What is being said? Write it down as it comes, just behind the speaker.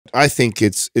I think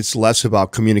it's less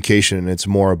about communication and it's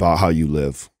more about how you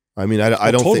live. I mean,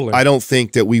 I don't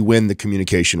think that we win the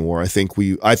communication war. I think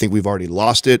we've already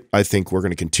lost it. I think we're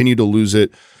going to continue to lose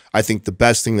it. I think the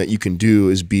best thing that you can do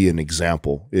is be an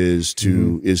example, is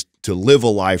to live a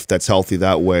life that's healthy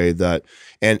that way, that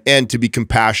and to be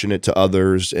compassionate to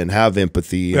others and have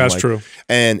empathy. That's true.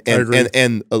 And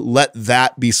let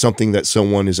that be something that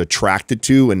someone is attracted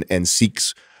to and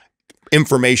seeks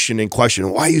information and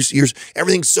question. Why you're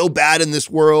everything's so bad in this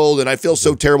world and I feel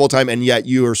so terrible time, and yet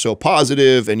you are so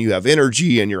positive and you have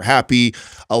energy and you're happy.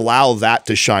 Allow that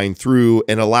to shine through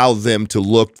and allow them to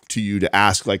look to you to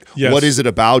ask, like, what is it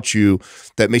about you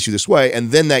that makes you this way?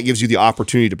 And then that gives you the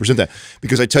opportunity to present that.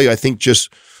 Because I tell you, I think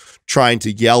just trying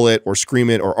to yell it or scream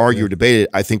it or argue or debate it,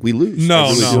 I think we lose.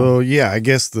 So yeah, I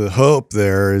guess the hope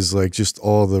there is like just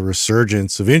all the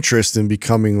resurgence of interest in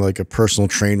becoming like a personal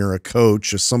trainer, a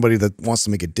coach, or somebody that wants to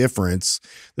make a difference.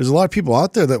 There's a lot of people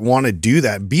out there that want to do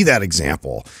that, be that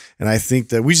example. And I think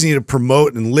that we just need to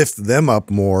promote and lift them up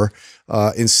more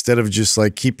instead of just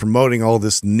like keep promoting all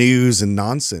this news and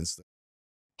nonsense.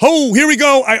 Oh, here we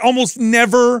go. I almost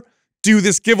never do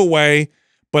this giveaway,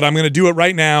 but I'm going to do it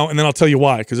right now, and then I'll tell you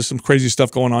why, because there's some crazy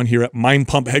stuff going on here at Mind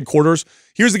Pump headquarters.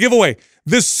 Here's the giveaway.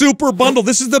 This super bundle.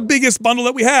 This is the biggest bundle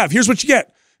that we have. Here's what you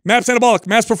get. MAPS Anabolic,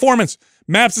 MAPS Performance,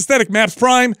 MAPS Aesthetic, MAPS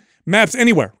Prime, MAPS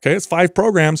Anywhere. Okay, it's 5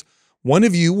 programs. One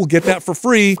of you will get that for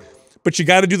free, but you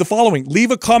got to do the following.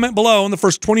 Leave a comment below in the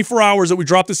first 24 hours that we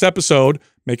drop this episode.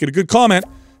 Make it a good comment.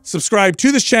 Subscribe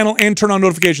to this channel and turn on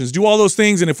notifications. Do all those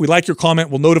things, and if we like your comment,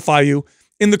 we'll notify you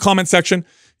in the comment section.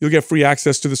 You'll get free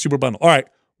access to the super bundle. All right.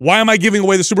 Why am I giving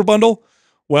away the super bundle?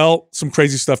 Well, some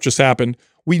crazy stuff just happened.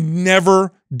 We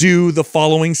never do the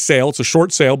following sale. It's a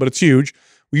short sale, but it's huge.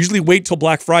 We usually wait till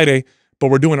Black Friday, but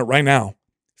we're doing it right now.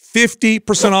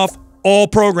 50% off all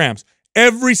programs.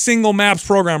 Every single MAPS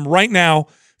program right now,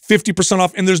 50%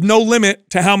 off. And there's no limit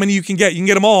to how many you can get. You can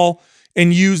get them all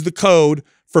and use the code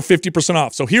for 50%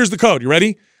 off. So here's the code. You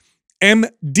ready?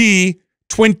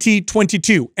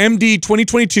 MD2022.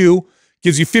 MD2022.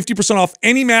 Gives you 50% off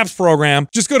any MAPS program.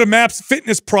 Just go to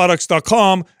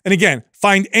mapsfitnessproducts.com. And again,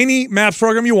 find any MAPS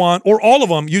program you want, or all of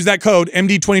them. Use that code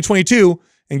MD2022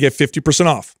 and get 50%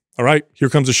 off. All right, here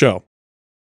comes the show.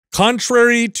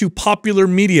 Contrary to popular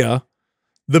media,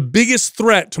 the biggest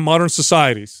threat to modern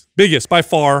societies, biggest by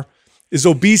far, is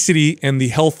obesity and the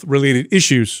health-related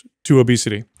issues to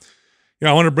obesity. You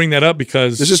know, I want to bring that up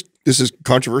because this is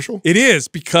controversial. It is,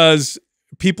 because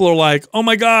people are like, oh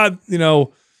my God, you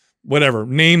know, whatever,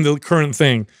 name the current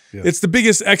thing. Yeah. It's the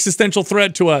biggest existential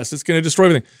threat to us. It's going to destroy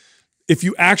everything. If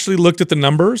you actually looked at the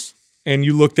numbers and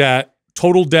you looked at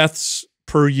total deaths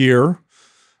per year,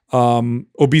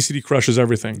 obesity crushes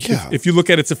everything. Yeah. If you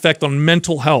look at its effect on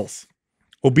mental health,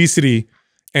 obesity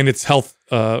and its health,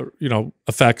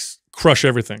 effects crush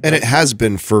everything. And it has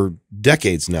been for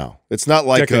decades now. It's not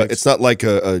like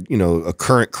a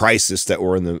current crisis that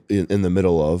we're in the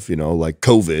middle of, like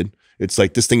COVID. It's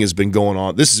like this thing has been going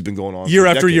on. This has been going on year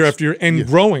after year after year and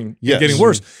growing and getting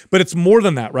worse. But it's more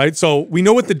than that, right? So we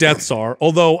know what the deaths are,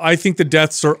 although I think the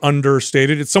deaths are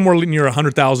understated. It's somewhere near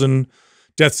 100,000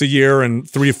 deaths a year and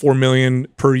 3 to 4 million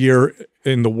per year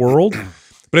in the world.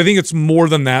 But I think it's more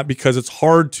than that because it's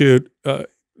hard to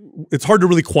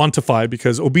really quantify,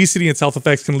 because obesity and its health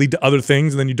effects can lead to other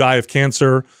things, and then you die of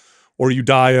cancer or you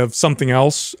die of something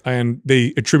else, and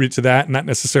they attribute to that, not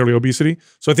necessarily obesity.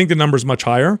 So I think the number is much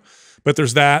higher. But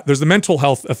there's that. There's the mental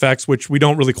health effects, which we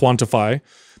don't really quantify.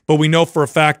 But we know for a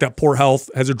fact that poor health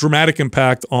has a dramatic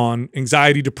impact on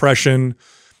anxiety, depression,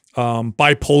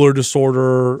 bipolar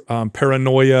disorder,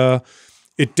 paranoia.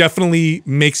 It definitely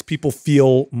makes people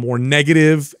feel more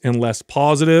negative and less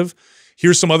positive.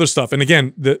 Here's some other stuff. And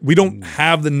again, we don't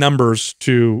have the numbers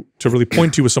to really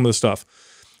point to with some of this stuff.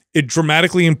 It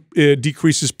dramatically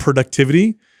decreases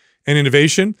productivity and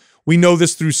innovation. We know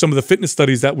this through some of the fitness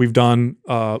studies that we've done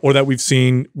or that we've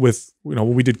seen with,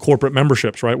 when we did corporate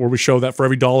memberships, right? Where we show that for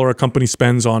every dollar a company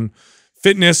spends on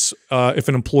fitness, if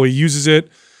an employee uses it,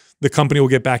 the company will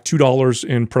get back $2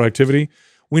 in productivity.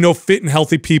 We know fit and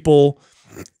healthy people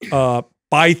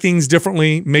buy things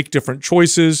differently, make different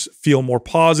choices, feel more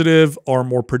positive, are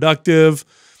more productive.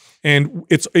 And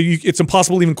it's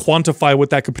impossible to even quantify what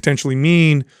that could potentially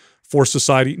mean for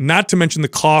society, not to mention the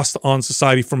cost on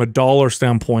society from a dollar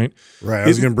standpoint. Right. I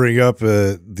was going to bring up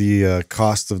the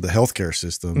cost of the healthcare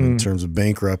system in terms of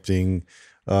bankrupting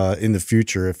in the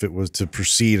future if it was to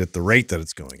proceed at the rate that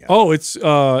it's going at. Oh,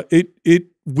 it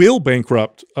will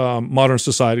bankrupt modern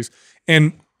societies.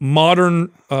 And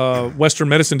modern Western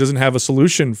medicine doesn't have a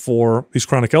solution for these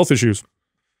chronic health issues.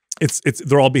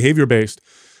 They're all behavior based.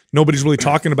 Nobody's really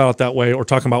talking about it that way or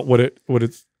talking about what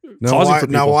it's causing for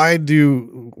people. Now,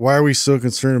 why are we so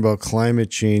concerned about climate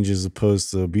change as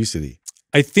opposed to obesity?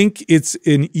 I think it's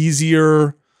an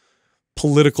easier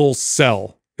political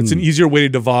sell. It's an easier way to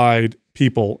divide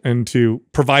people and to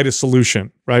provide a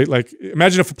solution, right? Like,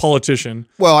 imagine if a politician.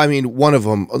 Well, I mean, one of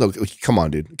them, come on,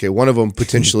 dude. Okay, one of them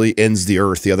potentially ends the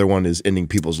earth. The other one is ending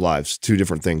people's lives. Two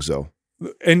different things, though.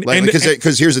 And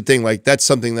because here's the thing, like that's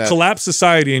something that collapse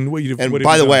society. And what you and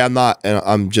by the way,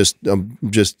 I'm just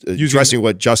addressing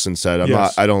what Justin said.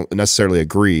 I don't necessarily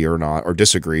agree or not or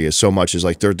disagree as so much as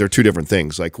like they're two different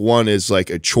things. Like one is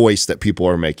like a choice that people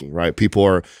are making, right? People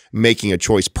are making a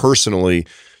choice personally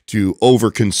to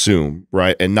overconsume,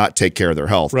 right, and not take care of their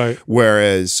health. Right.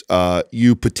 Whereas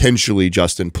you potentially,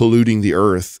 Justin, polluting the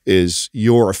earth is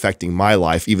you're affecting my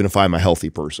life, even if I'm a healthy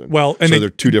person. Well, and so they're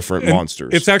two different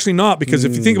monsters. It's actually not, because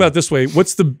if you think about it this way,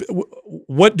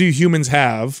 what do humans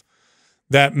have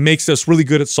that makes us really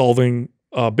good at solving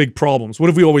big problems? What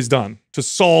have we always done to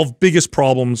solve biggest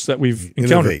problems that we've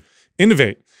encountered?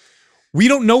 Innovate. We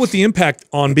don't know what the impact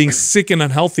on being sick and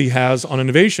unhealthy has on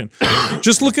innovation.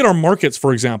 Just look at our markets,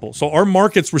 for example. So our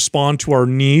markets respond to our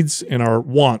needs and our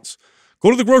wants.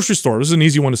 Go to the grocery store. This is an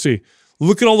easy one to see.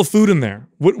 Look at all the food in there.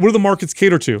 What do the markets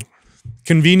cater to?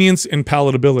 Convenience and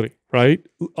palatability, right?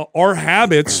 Our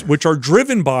habits, which are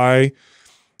driven by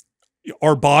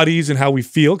our bodies and how we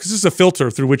feel, because this is a filter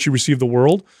through which you receive the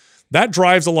world, that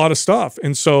drives a lot of stuff.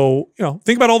 And so,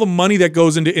 think about all the money that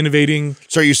goes into innovating.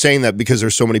 So are you saying that because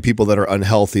there's so many people that are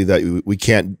unhealthy that we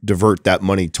can't divert that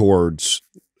money towards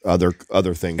other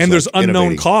things? And there's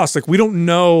unknown costs. Like, we don't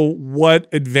know what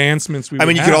advancements we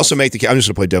would you could also make the case. I'm just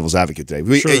going to play devil's advocate today.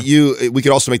 We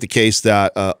could also make the case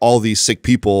that all these sick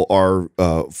people are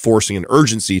forcing an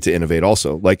urgency to innovate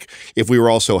also. Like, if we were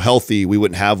also healthy, we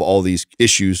wouldn't have all these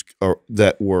issues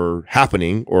that were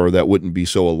happening or that wouldn't be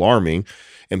so alarming.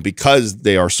 And because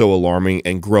they are so alarming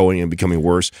and growing and becoming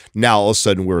worse, now all of a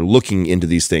sudden we're looking into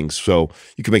these things. So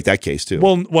you can make that case too.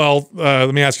 Well,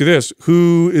 let me ask you this: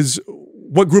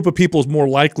 what group of people is more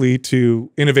likely to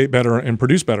innovate better and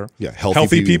produce better? Yeah,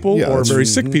 healthy people or very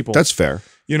sick people. That's fair.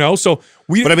 But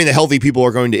I mean, the healthy people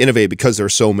are going to innovate because there are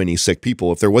so many sick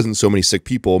people. If there wasn't so many sick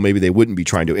people, maybe they wouldn't be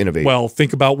trying to innovate. Well,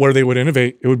 think about where they would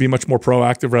innovate. It would be much more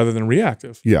proactive rather than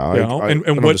reactive. Yeah.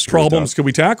 And what problems could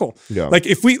we tackle? Yeah. Like,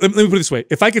 let me put it this way.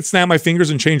 If I could snap my fingers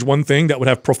and change one thing that would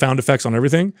have profound effects on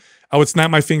everything, I would snap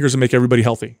my fingers and make everybody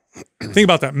healthy. Think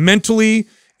about that. Mentally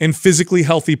and physically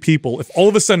healthy people. If all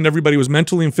of a sudden everybody was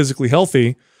mentally and physically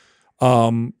healthy,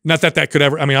 not that could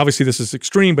ever, obviously this is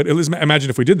extreme, but imagine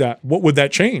if we did that, what would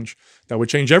that change? That would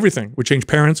change everything. It would change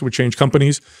parents, it would change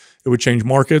companies, it would change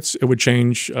markets, it would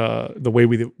change the way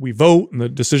we vote and the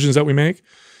decisions that we make.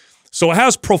 So it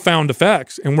has profound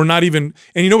effects, and we're not even,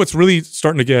 and what's really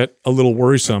starting to get a little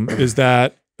worrisome is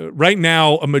that right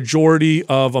now a majority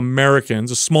of Americans,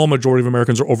 a small majority of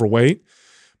Americans are overweight,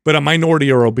 but a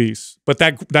minority are obese. But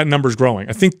that number's growing.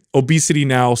 I think obesity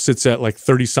now sits at like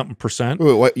 30-something%.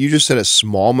 Wait, what? You just said a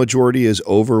small majority is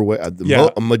overweight?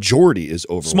 A majority is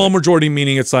overweight. Small majority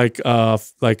meaning it's like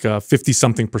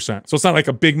 50-something%. So it's not like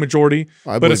a big majority.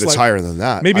 I believe it's higher than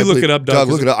that. Maybe look it up, Doug.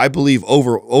 Look it up. I believe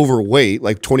overweight,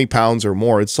 like 20 pounds or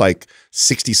more, it's like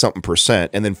 60-something%,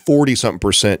 and then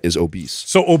 40-something% is obese.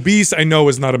 So obese, I know,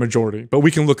 is not a majority, but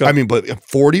we can look up. But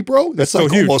 40, bro? That's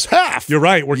like almost half. You're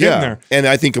right. We're getting there. And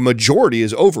I think a majority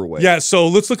is overweight. Yeah, so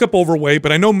let's look up overweight,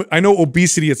 but I know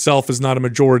obesity itself is not a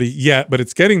majority yet, but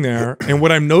it's getting there. And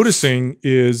what I'm noticing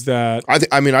is that I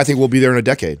think we'll be there in a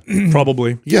decade.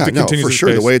 Probably. Yeah, no, for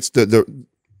sure. The way it's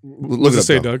Look at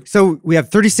say, Doug. So we have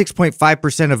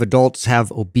 36.5% of adults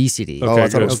have obesity. Okay, I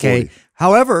thought it was 40.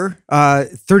 However,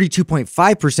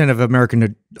 32.5% of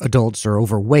American adults are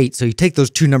overweight. So you take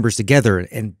those two numbers together,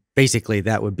 and basically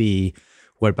that would be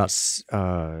what about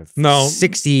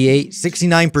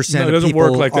 69% of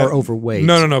people like are overweight.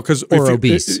 No, because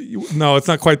obese. No, it's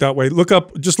not quite that way.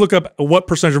 Just look up what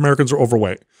percentage of Americans are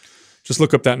overweight. Just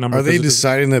look up that number. Are they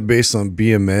deciding that based on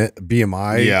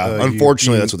BMI? Yeah,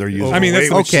 unfortunately, that's what they're using.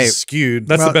 That's okay. Skewed.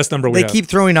 That's the best number we have. They keep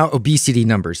throwing out obesity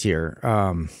numbers here.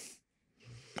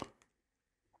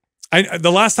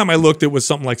 The last time I looked, it was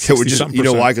something like 60-something%. You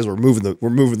know why? Because we're moving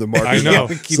the market. I know.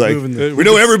 We keep moving we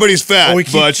know everybody's fat. We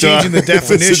keep changing the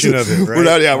definition of it, right? We're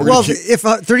not, if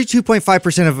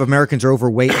 32.5% of Americans are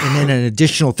overweight, and then an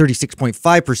additional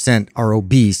 36.5% are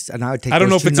obese, and I would take. I don't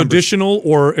know if it's additional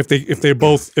or if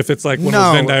it's like one of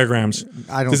those Venn diagrams.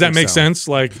 I don't. Does that make sense?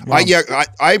 Like,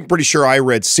 I'm pretty sure I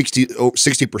read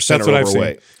 60% are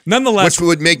overweight. Nonetheless, which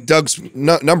would make Doug's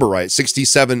number right.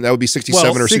 67. That would be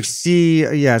 67 or 60.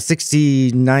 Yeah,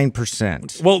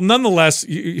 69%. Well, nonetheless,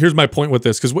 here's my point with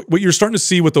this, because what you're starting to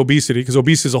see with obesity, because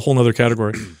obesity is a whole nother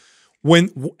category.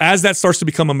 as that starts to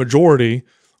become a majority,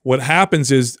 what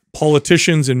happens is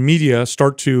politicians and media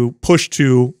start to push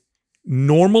to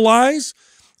normalize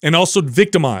and also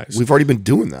victimize. We've already been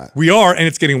doing that. We are, and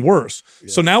it's getting worse. Yeah.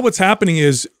 So now what's happening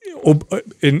is,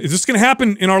 and this is going to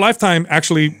happen in our lifetime,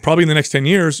 actually, probably in the next 10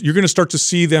 years, you're going to start to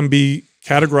see them be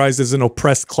categorized as an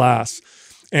oppressed class.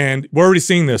 And we're already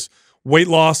seeing this. Weight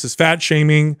loss is fat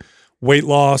shaming. Weight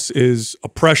loss is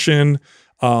oppression.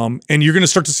 And you're going to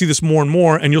start to see this more and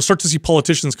more, and you'll start to see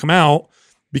politicians come out,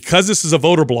 because this is a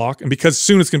voter block, and because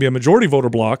soon it's going to be a majority voter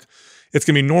block, it's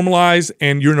going to be normalized,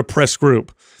 and you're an oppressed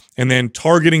group. And then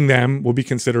targeting them will be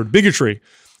considered bigotry.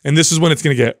 And this is when it's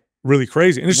going to get really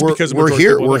crazy. And it's just because we're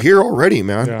here already,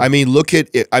 man. Yeah. I mean, look at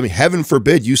it. I mean, heaven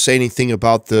forbid you say anything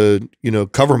about the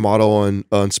cover model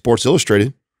on Sports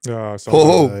Illustrated. Yeah, I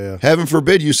saw that. Yeah. Heaven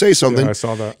forbid you say something. Yeah, I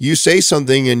saw that. You say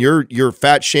something and you're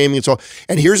fat shaming. It's all.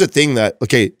 And here's the thing that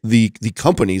the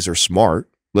companies are smart.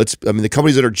 The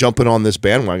companies that are jumping on this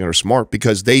bandwagon are smart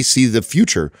because they see the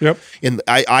future. Yep. And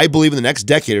I believe in the next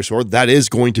decade or so, that is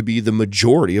going to be the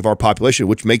majority of our population,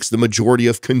 which makes the majority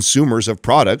of consumers of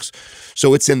products.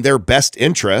 So it's in their best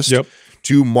interest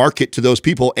to market to those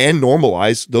people and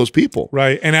normalize those people.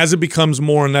 Right. And as it becomes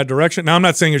more in that direction, now I'm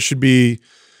not saying we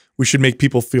should make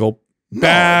people feel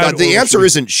bad. No, the answer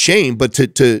isn't shame, but to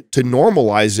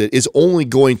normalize it is only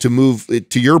going to move it,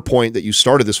 to your point that you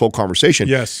started this whole conversation.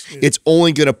 Yes. It's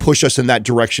only going to push us in that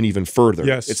direction even further.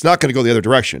 Yes. It's not going to go the other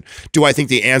direction. Do I think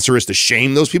the answer is to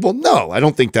shame those people? No, I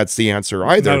don't think that's the answer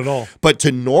either. Not at all. But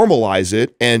to normalize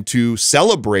it and to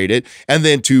celebrate it and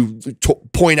then to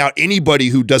point out anybody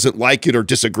who doesn't like it or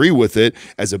disagree with it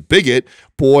as a bigot,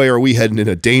 boy, are we heading in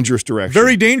a dangerous direction.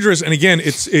 Very dangerous. And again,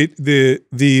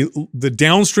 the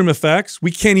downstream effects,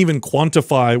 we can't even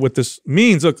quantify what this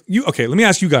means. Look, let me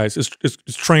ask you guys, as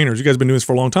trainers, you guys have been doing this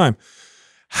for a long time.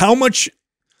 How much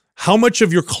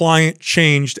of your client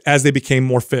changed as they became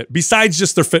more fit, besides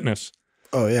just their fitness?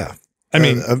 Oh yeah. I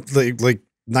mean, like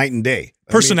night and day.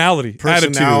 Personality,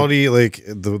 personality,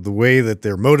 attitude. Like the way that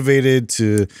they're motivated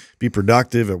to be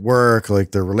productive at work,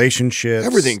 like their relationships,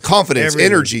 everything, confidence,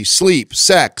 energy, sleep,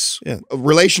 sex,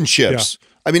 relationships. Yeah.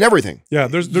 I mean, everything. Yeah,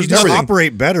 there's you just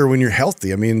operate better when you're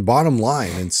healthy. I mean, bottom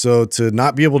line. And so to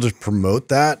not be able to promote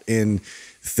that and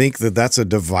think that that's a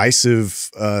divisive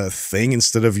thing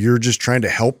instead of you're just trying to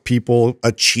help people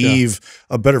achieve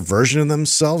a better version of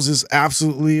themselves is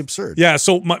absolutely absurd. Yeah.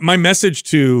 So my message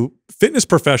to fitness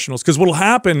professionals, because what will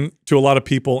happen to a lot of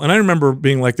people, and I remember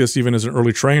being like this even as an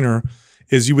early trainer,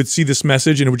 is you would see this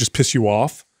message and it would just piss you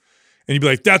off. And you'd be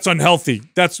like, that's unhealthy.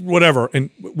 That's whatever.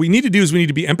 And what we need to do is we need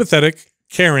to be empathetic,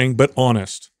 caring, but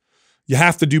honest. You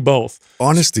have to do both.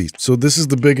 Honesty. So this is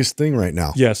the biggest thing right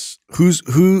now. Yes. Who's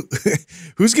going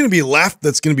to be left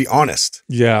that's going to be honest?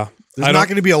 Yeah. There's not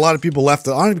going to be a lot of people left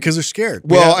on it because they're scared.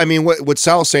 Well, I mean, what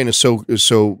Sal's saying is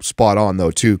so spot on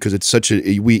though too, because it's such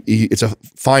it's a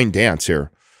fine dance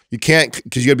here. You can't,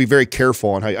 because you got to be very careful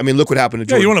on how. I mean, look what happened to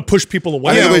Jordan. Yeah, you don't want to push people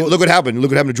away. I mean, look what happened. Look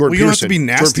what happened to Jordan Peterson. You don't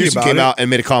have to be nasty Jordan Peterson about came it. out and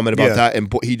made a comment about that,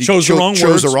 and he chose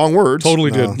the wrong words.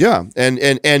 Totally did. Yeah,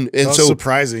 and so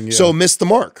surprising. Yeah. So missed the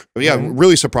mark. Yeah,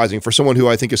 really surprising for someone who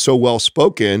I think is so well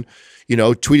spoken.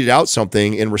 Tweeted out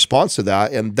something in response to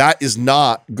that, and that is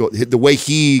not the way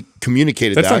he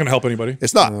communicated. That's not going to help anybody.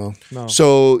 It's not. No.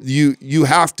 So you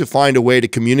have to find a way to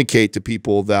communicate to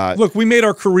people that look. We made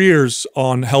our careers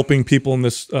on helping people in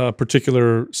this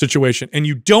particular situation, and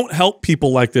you don't help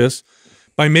people like this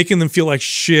by making them feel like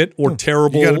shit or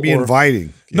terrible. You got to be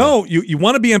inviting. No, you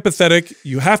want to be empathetic.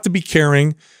 You have to be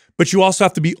caring, but you also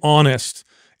have to be honest,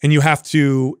 and you have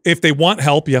to, if they want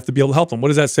help, you have to be able to help them. What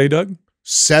does that say, Doug?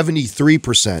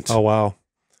 73%. Oh, wow.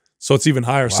 So it's even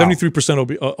higher.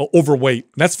 73% overweight.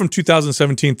 That's from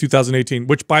 2017, 2018,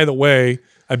 which, by the way,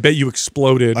 I bet you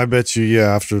exploded. I bet you,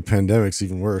 after the pandemic's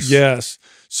even worse. Yes.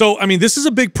 So, I mean, this is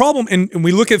a big problem. And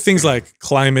we look at things like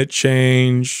climate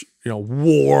change,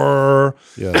 war,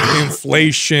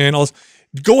 inflation, all this.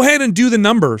 Go ahead and do the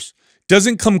numbers.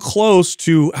 Doesn't come close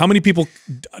to how many people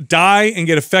die and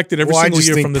get affected every single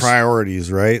year from this.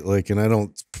 Priorities, right? Like, and I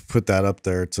don't put that up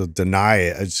there to deny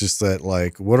it. It's just that,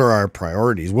 like, what are our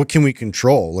priorities? What can we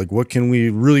control? Like, what can we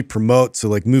really promote to,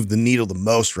 like, move the needle the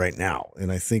most right now?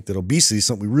 And I think that obesity is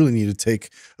something we really need to take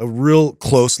a real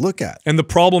close look at. And the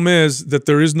problem is that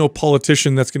there is no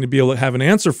politician that's going to be able to have an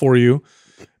answer for you,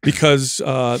 because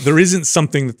there isn't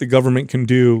something that the government can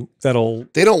do that'll.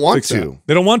 They don't want to.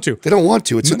 They don't want to. They don't want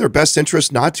to. It's in their best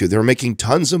interest not to. They're making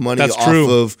tons of money off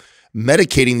of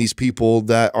medicating these people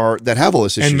that have all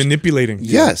this issues and manipulating.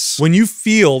 Yes. When you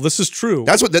feel this is true.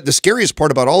 That's what the scariest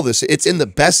part about all this. It's in the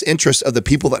best interest of the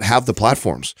people that have the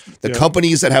platforms. The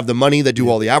companies that have the money that do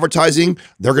all the advertising,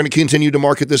 they're going to continue to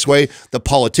market this way. The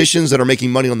politicians that are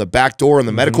making money on the back door in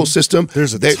the medical system.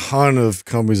 There's a ton of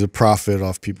companies that profit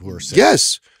off people who are sick.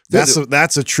 Yes.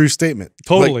 That's a true statement.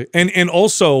 Totally. Like, and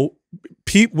also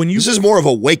when you, this is more of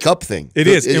a wake up thing. It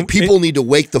is. People need to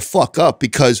wake the fuck up,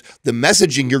 because the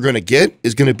messaging you're going to get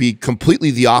is going to be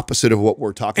completely the opposite of what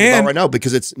we're talking about right now,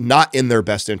 because it's not in their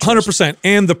best interest. 100%.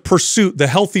 And the pursuit, the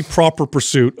healthy, proper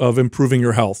pursuit of improving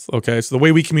your health. Okay. So the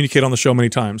way we communicate on the show many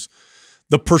times,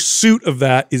 the pursuit of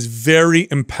that is very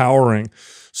empowering.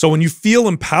 So when you feel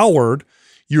empowered,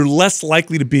 you're less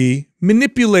likely to be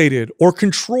manipulated or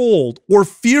controlled or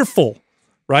fearful.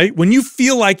 Right? When you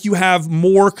feel like you have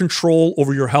more control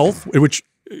over your health, which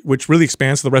really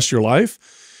expands to the rest of your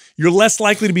life, you're less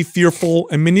likely to be fearful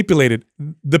and manipulated.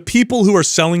 The people who are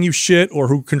selling you shit or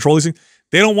who control these things,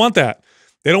 they don't want that.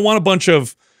 They don't want a bunch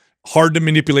of hard to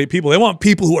manipulate people. They want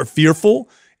people who are fearful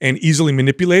and easily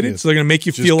manipulated. Yes. So they're going to make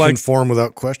you feel like conform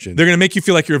without question. They're going to make you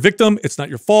feel like you're a victim. It's not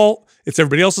your fault. It's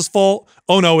everybody else's fault.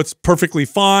 Oh no, it's perfectly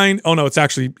fine. Oh no, it's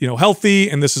actually, healthy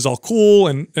and this is all cool.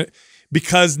 And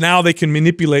because now they can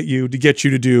manipulate you to get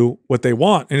you to do what they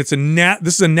want. And it's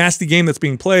this is a nasty game that's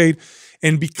being played.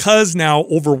 And because now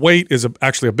overweight is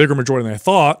actually a bigger majority than I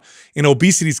thought, and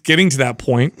obesity is getting to that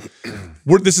point,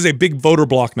 this is a big voter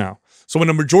block now. So when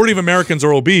a majority of Americans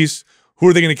are obese, who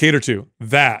are they going to cater to?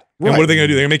 That. And what are they going to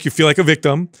do? They're going to make you feel like a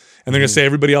victim, and they're going to say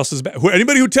everybody else is bad.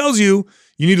 Anybody who tells you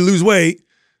you need to lose weight,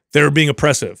 they're being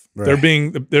oppressive. Right.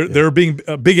 They're being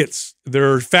bigots.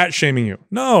 They're fat shaming you.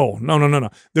 No.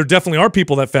 There definitely are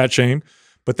people that fat shame,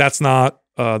 but that's not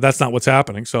what's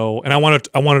happening. So, and I wanted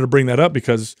to bring that up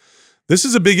because this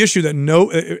is a big issue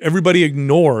that everybody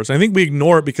ignores. I think we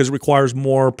ignore it because it requires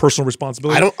more personal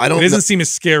responsibility. It doesn't seem as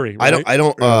scary. Right?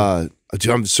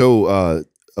 I'm so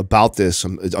about this.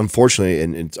 Unfortunately,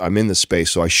 and I'm in this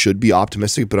space, so I should be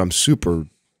optimistic, but I'm super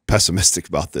pessimistic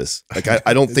about this. Like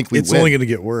I don't think it's only going to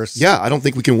get worse. Yeah, I don't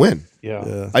think we can win.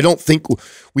 Yeah. I don't think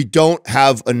we don't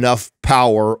have enough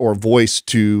power or voice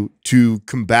to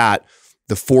combat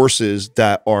the forces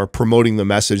that are promoting the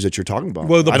message that you're talking about.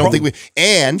 Well, I don't think we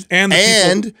and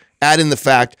add in the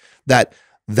fact that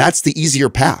that's the easier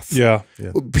path. Yeah.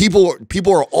 People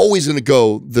are always going to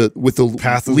go with the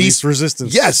path of least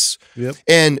resistance. Yes. Yep.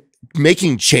 And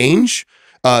making change,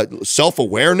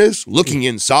 self-awareness, looking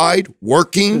inside,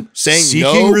 working, saying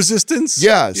seeking resistance.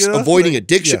 Yes. Avoiding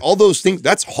addiction, all those things.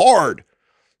 That's hard.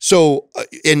 So,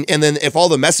 and then if all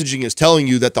the messaging is telling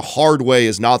you that the hard way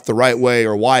is not the right way,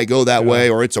 or why go that way,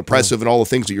 or it's oppressive and all the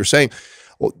things that you're saying,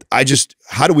 well,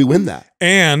 how do we win that?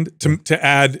 And to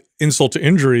add insult to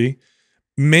injury,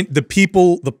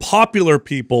 the popular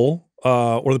people,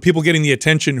 or the people getting the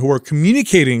attention who are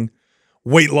communicating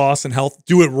weight loss and health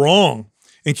do it wrong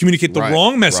and communicate the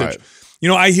wrong message.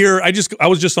 Right. I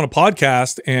was just on a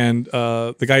podcast, and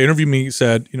the guy interviewed me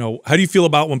said, how do you feel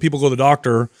about when people go to the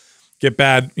doctor, get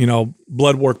bad,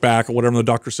 blood work back or whatever, the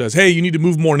doctor says, hey, you need to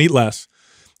move more and eat less.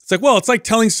 It's like, well, it's like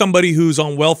telling somebody who's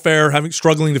on welfare,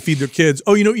 struggling to feed their kids,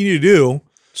 oh, you know what you need to do?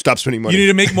 Stop spending money. You need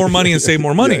to make more money and save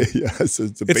more money. It's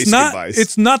a basic advice.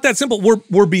 It's not that simple.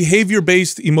 We're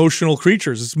behavior-based emotional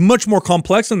creatures. It's much more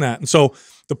complex than that. And so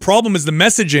the problem is the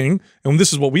messaging, and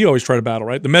this is what we always try to battle,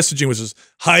 right? The messaging was just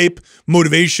hype,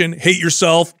 motivation, hate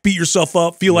yourself, beat yourself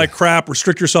up, feel like crap,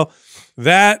 restrict yourself.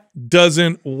 That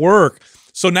doesn't work.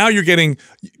 So now you're getting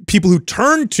people who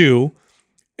turn to,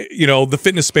 the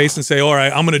fitness space and say, all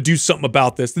right, I'm going to do something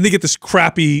about this. Then they get this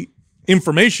crappy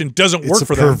information, doesn't work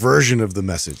for them. It's a perversion of the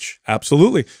message.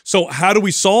 Absolutely. So how do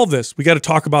we solve this? We got to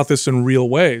talk about this in real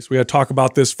ways. We got to talk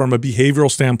about this from a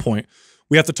behavioral standpoint.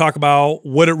 We have to talk about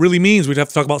what it really means. We'd have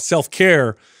to talk about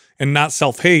self-care and not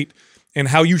self-hate, and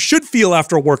how you should feel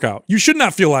after a workout. You should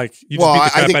not feel like you just beat the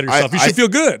crap out of yourself. You should feel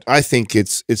good. I think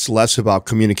it's less about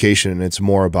communication and it's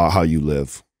more about how you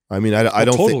live. I mean, I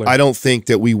don't think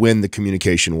that we win the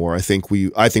communication war. I think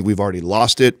we've already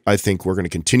lost it. I think we're going to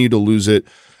continue to lose it.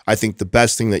 I think the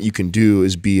best thing that you can do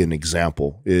is be an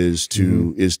example, is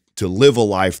to live a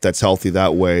life that's healthy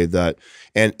that way,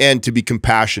 and to be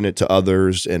compassionate to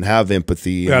others and have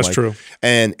empathy. That's true.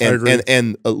 And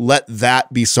let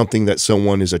that be something that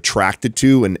someone is attracted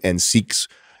to and seeks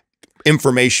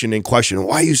information and question.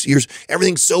 Why you're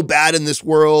everything's so bad in this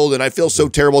world, and I feel so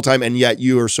terrible time, and yet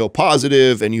you are so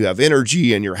positive and you have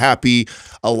energy and you're happy.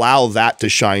 Allow that to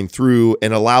shine through,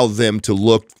 and allow them to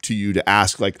look to you to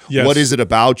ask, like, what is it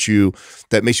about you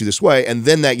that makes you this way? And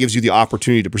then that gives you the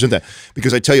opportunity to present that.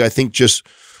 Because I tell you, I think just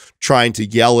trying to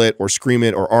yell it or scream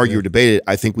it or argue or debate it,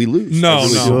 I think we lose. No.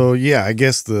 So yeah, I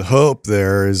guess the hope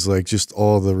there is like just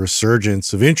all the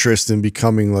resurgence of interest in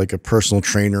becoming like a personal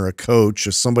trainer, a coach,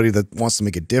 or somebody that wants to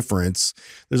make a difference.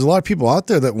 There's a lot of people out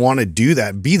there that want to do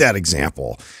that, be that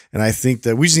example. And I think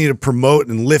that we just need to promote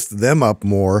and lift them up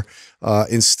more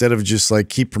instead of just like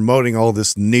keep promoting all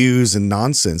this news and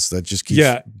nonsense that just keeps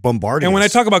bombarding And when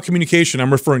us. I talk about communication,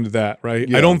 I'm referring to that, right?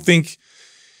 Yeah. I don't think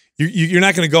you're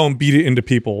not going to go and beat it into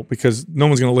people because no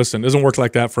one's going to listen. It doesn't work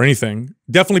like that for anything.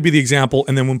 Definitely be the example.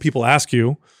 And then when people ask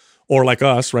you, or like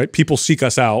us, right? People seek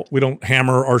us out. We don't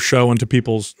hammer our show into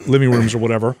people's living rooms or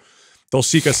whatever. They'll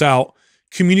seek us out.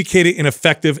 Communicate it in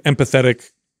effective,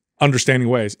 empathetic, understanding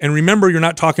ways. And remember, you're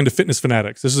not talking to fitness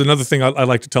fanatics. This is another thing I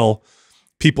like to tell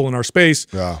people in our space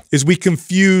is we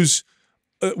confuse,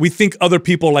 we think other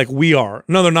people are like we are.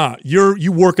 No, they're not.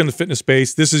 You work in the fitness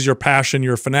space. This is your passion.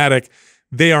 You're a fanatic.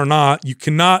 They are not. You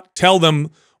cannot tell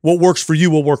them what works for you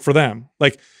will work for them.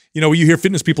 Like, you know, you hear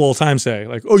fitness people all the time say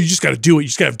like, oh, you just got to do it. You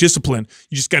just got to have discipline.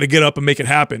 You just got to get up and make it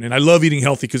happen. And I love eating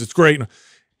healthy because it's great. And,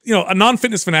 you know, a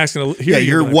non-fitness fanatic's going to hear you.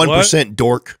 You're like, 1%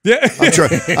 dork. Yeah. I'm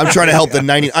trying to help the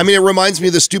 90. I mean, it reminds me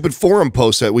of the stupid forum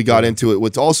post that we got into it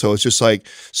with also. It's just like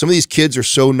some of these kids are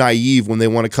so naive when they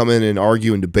want to come in and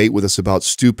argue and debate with us about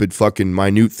stupid fucking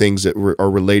minute things that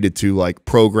are related to like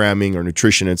programming or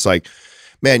nutrition. It's like,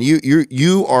 man,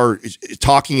 you are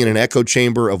talking in an echo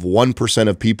chamber of 1%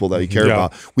 of people that you care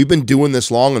about. We've been doing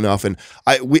this long enough, and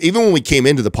even when we came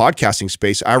into the podcasting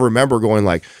space, I remember going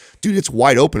like, dude, it's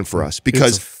wide open for us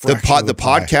because the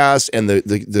podcast and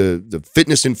the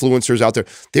fitness influencers out there,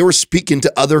 they were speaking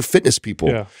to other fitness people.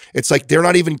 Yeah. It's like they're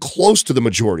not even close to the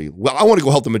majority. Well, I want to go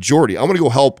help the majority. I want to go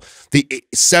help the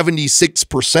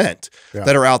 76%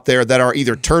 that are out there that are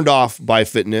either turned off by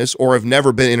fitness or have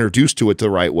never been introduced to it the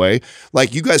right way.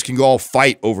 Like you guys can go all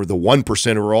fight over the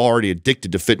 1% who are already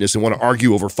addicted to fitness and want to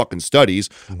argue over fucking studies.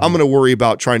 I'm going to worry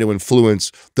about trying to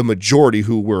influence the majority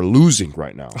who we're losing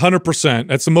right now. 100%.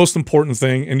 That's the most important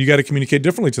thing, and you got to communicate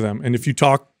differently to them. And if you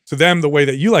talk to them the way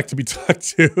that you like to be talked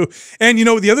to, and you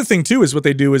know the other thing too is what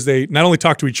they do is they not only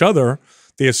talk to each other,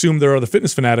 they assume there are the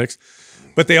fitness fanatics,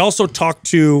 but they also talk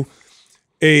to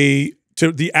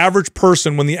the average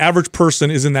person when the average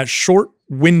person is in that short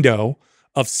window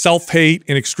of self-hate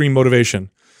and extreme motivation.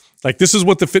 Like this is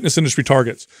what the fitness industry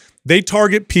targets. They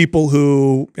target people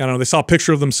who, I don't know, they saw a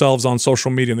picture of themselves on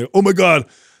social media and they go, oh my God,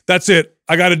 that's it.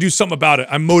 I got to do something about it.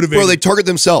 I'm motivated. Bro, they target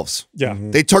themselves. Yeah.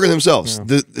 They target themselves.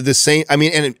 Yeah. The same, I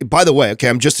mean, and by the way, okay,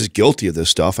 I'm just as guilty of this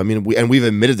stuff. I mean, we've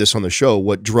admitted this on the show.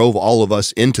 What drove all of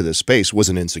us into this space was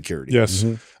an insecurity. Yes.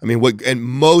 I mean, and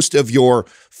most of your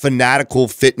fanatical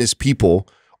fitness people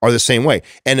are the same way.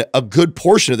 And a good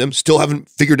portion of them still haven't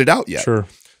figured it out yet. Sure.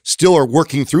 Still are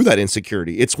working through that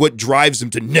insecurity. It's what drives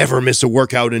them to never miss a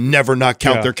workout and never not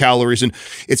count their calories. And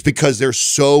it's because they're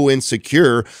so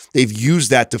insecure, they've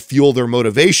used that to fuel their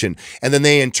motivation. And then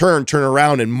they in turn turn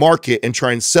around and market and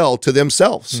try and sell to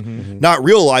themselves, not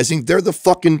realizing they're the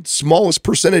fucking smallest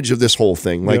percentage of this whole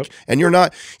thing. Like, and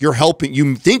you're helping,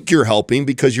 you think you're helping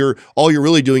because all you're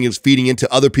really doing is feeding into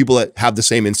other people that have the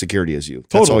same insecurity as you.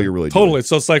 That's all you're really doing. Totally.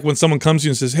 So it's like when someone comes to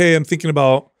you and says, hey, I'm thinking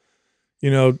about, you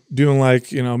know, doing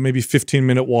like, you know, maybe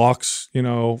 15-minute walks, you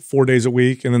know, 4 days a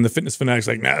week. And then the fitness fanatic's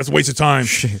like, nah, that's a waste of time.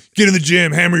 Get in the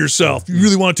gym, hammer yourself. You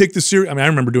really want to take this serious? I mean, I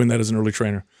remember doing that as an early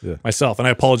trainer myself. And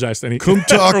I apologize to any Come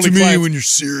talk to me clients. when you're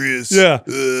serious. Yeah.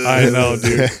 I know,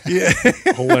 dude.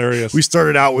 Hilarious. We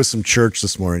started out with some church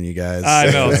this morning, you guys.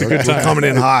 I know. It's a good time. We're coming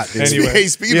in hot. Dude. Anyway. Hey,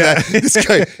 speaking of that, this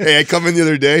guy, hey, I come in the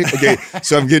other day. Okay,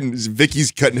 so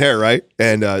Vicky's cutting hair, right?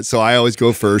 And so I always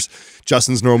go first.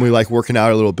 Justin's normally like working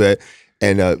out a little bit.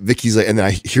 And Vicky's like, and then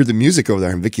I hear the music over there,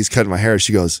 and Vicky's cutting my hair.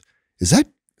 She goes, "Is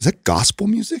that gospel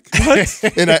music?"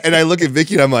 What? and I look at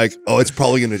Vicky, and I'm like, "Oh, it's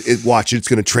probably gonna it's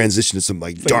gonna transition to some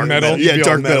like dark metal,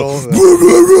 dark metal,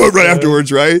 right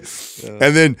afterwards, right?" Yeah.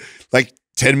 And then like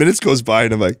 10 minutes goes by,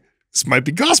 and I'm like, "This might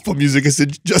be gospel music." I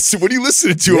said, "Justin, what are you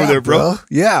listening to over there, bro?"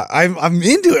 Yeah, I'm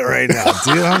into it right now,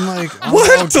 dude. I'm like,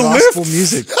 what to gospel lift?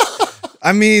 music.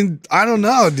 I mean, I don't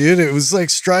know, dude. It was like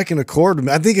striking a chord with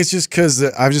me. I think it's just because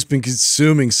I've just been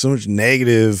consuming so much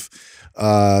negative,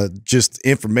 just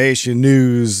information,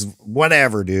 news,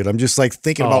 whatever, dude. I'm just like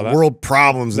thinking about world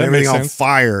problems and everything on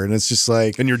fire, and it's just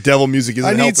like, and your devil music isn't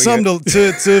helping. I need something to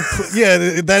yeah,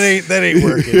 that ain't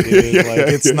working, dude. Like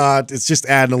it's not. It's just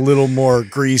adding a little more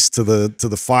grease to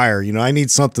the fire. You know, I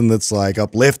need something that's like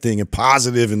uplifting and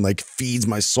positive and like feeds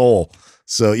my soul.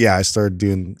 So yeah, I started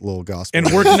doing little gospel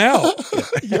and working out.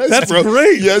 Yes, That's bro.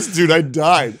 great. Yes, dude, I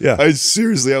died. Yeah. I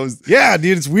seriously, I was. Yeah,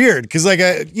 dude, it's weird because like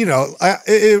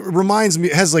it reminds me,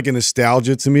 it has like a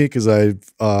nostalgia to me because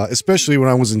especially when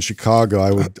I was in Chicago,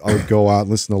 I would go out and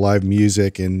listen to live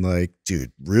music and like,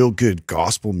 dude, real good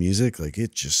gospel music, like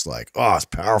it just like, oh, it's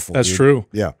powerful. That's dude. true.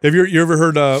 Yeah. Have you ever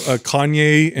heard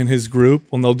Kanye and his group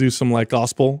when they'll do some like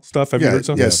gospel stuff? Have you heard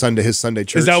something? Yeah, his Sunday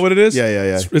church. Is that what it is?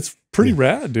 Yeah. It's pretty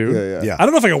rad, dude. Yeah. I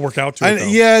don't know if I can work out to it. Though.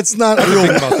 Yeah, it's not real. I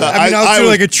mean, I was doing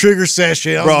like a trigger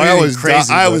session. I was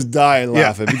crazy. I was dying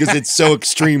laughing because it's so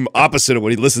extreme opposite of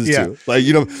what he listens to. Like,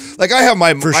 you know, like I have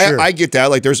my, I get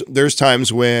that. Like there's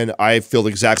times when I feel the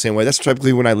exact same way. That's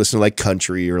typically when I listen to like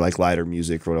country or like lighter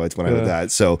music or when I do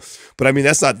that. So, but I mean,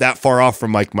 that's not that far off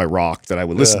from like my rock that I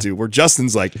would listen to, where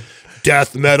Justin's like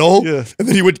death metal and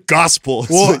then he went gospel.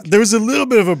 Well, like, there was a little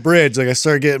bit of a bridge. Like I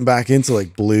started getting back into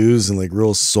like blues and like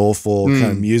real soulful kind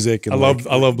of music. And I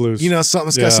love blues. You know,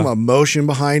 something's got some emotion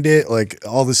behind it. Like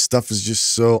all this stuff is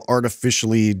just so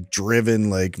artificially driven,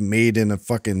 like made in a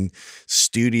fucking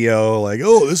studio. Like,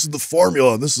 oh, this is the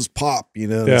formula. This is pop. You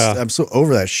know, I'm so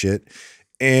over that shit.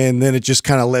 And then it just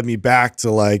kind of led me back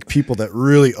to like people that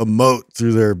really emote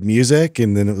through their music.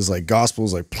 And then it was like gospel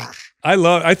was like,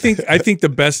 I think the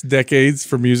best decades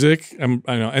for music, I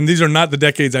know, and these are not the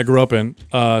decades I grew up in,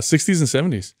 60s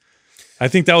and 70s. I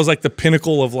think that was like the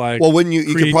pinnacle of like. Well, when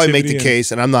you could probably make the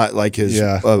case, and I'm not like his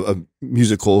a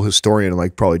musical historian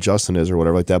like probably Justin is or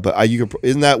whatever like that, but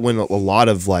isn't that when a lot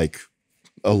of like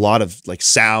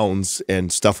sounds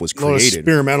and stuff was created,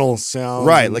 experimental sound,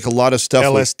 right? Like a lot of stuff,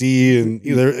 LSD, and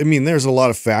I mean, there's a lot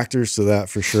of factors to that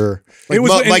for sure. Like,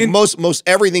 it was most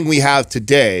everything we have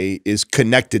today is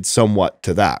connected somewhat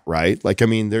to that, right? Like I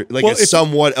mean, there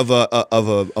somewhat of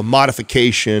a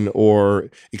modification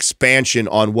or expansion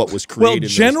on what was created. Well,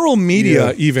 general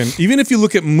media, even if you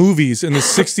look at movies in the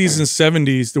 60s and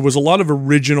 70s, there was a lot of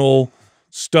original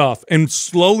stuff, and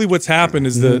slowly what's happened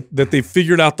is that they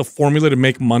figured out the formula to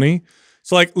make money.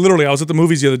 So like literally I was at the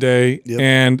movies the other day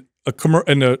and a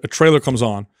trailer comes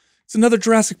on. It's another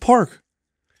Jurassic Park.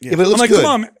 Yeah, but it looks I'm like, good.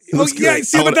 come on. But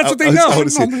that's what they know.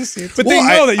 But they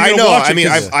know that you're I gonna know. watch it. I mean,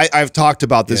 I've talked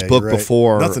about this book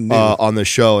before on the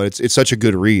show. It's such a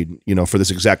good read, you know, for this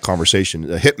exact conversation.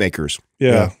 Hitmakers.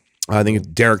 Yeah. I think it's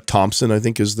Derek Thompson, I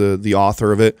think, is the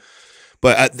author of it.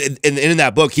 But in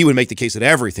that book, he would make the case that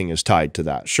everything is tied to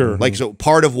that. Sure. Like, so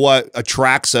part of what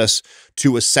attracts us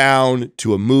to a sound,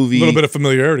 to a movie. A little bit of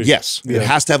familiarity. Yes. Yeah. It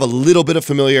has to have a little bit of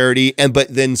familiarity, but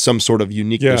then some sort of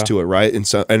uniqueness to it, right? And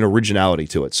so an originality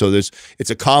to it. So it's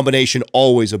a combination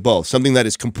always of both. Something that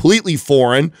is completely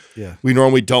foreign, we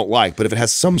normally don't like. But if it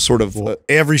has some sort of...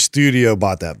 every studio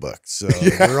bought that book. So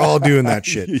they're all doing that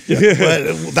shit.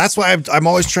 But that's why I'm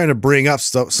always trying to bring up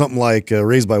something like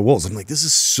Raised by Wolves. I'm like, this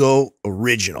is so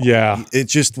original. Yeah. It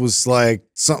just was like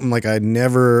something like I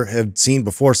never had seen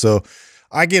before. So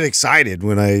I get excited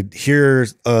when I hear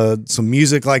some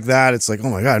music like that. It's like, oh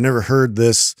my God, I've never heard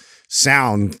this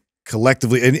sound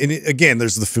collectively. And again,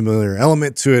 there's the familiar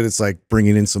element to it. It's like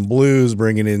bringing in some blues,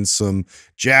 bringing in some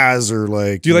jazz, or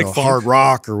like, do you like funk? Hard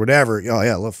rock or whatever. Oh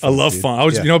yeah, I love funk. I love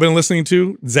funk. I've been listening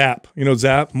to Zap. You know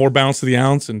Zap, More Bounce to the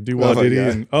Ounce and Do Wah Diddy.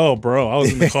 And bro, I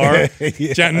was in the car.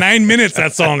 9 minutes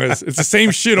that song is. It's the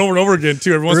same shit over and over again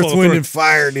too. Every once in a while, Wind and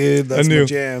Fire, dude. That's my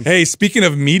jam. Hey, speaking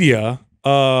of media,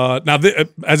 now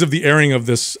as of the airing of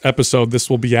this episode, this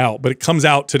will be out, but it comes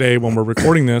out today when we're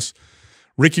recording this.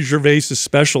 Ricky Gervais'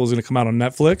 special is going to come out on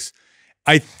Netflix.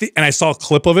 And I saw a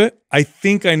clip of it. I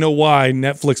think I know why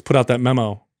Netflix put out that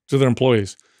memo to their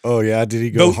employees. Oh yeah, did he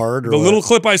go hard? Or the little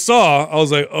clip I saw, I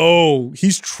was like, oh,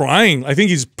 he's trying. I think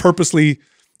he's purposely,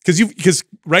 because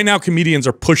right now comedians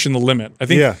are pushing the limit. I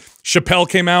think Chappelle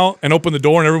came out and opened the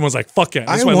door and everyone's like, fuck it.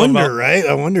 I wonder, right?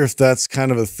 I wonder if that's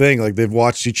kind of a thing. Like they've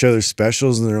watched each other's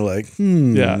specials and they're like,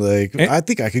 I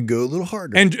think I could go a little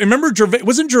harder. And remember,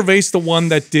 wasn't Gervais the one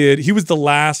that he was the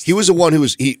last? He was the one who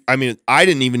was, I mean, I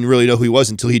didn't even really know who he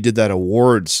was until he did that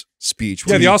awards speech.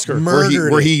 The Oscar.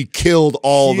 Where he killed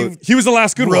he was the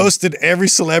last good one. Roasted every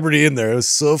celebrity in there. It was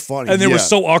so funny. And they were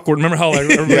so awkward. Remember how like,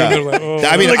 everybody like, oh.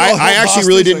 I mean, I actually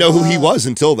really didn't know who he was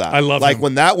until that. I love him.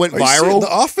 When that went viral. The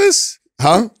Office?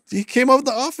 Huh? He came up with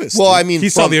The Office. Well, I mean, he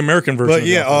saw the American version. But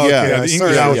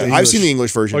I've seen the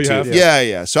English version. Oh, you too. have?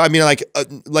 Yeah. So I mean,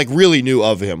 like really knew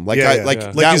of him. Like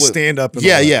that his stand up.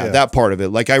 That part of it.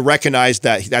 Like I recognized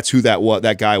that's who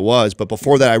that guy was. But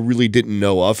before that, I really didn't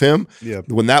know of him. Yeah.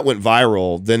 When that went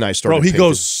viral, then I started. Bro, he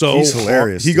goes so he's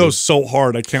hilarious. He goes so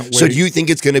hard. I can't wait. So do you think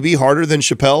it's going to be harder than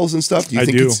Chappelle's and stuff? I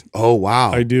do. Oh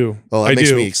wow. I do. Oh, that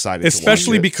makes me excited.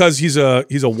 Especially because he's a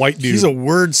white dude. He's a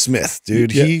wordsmith,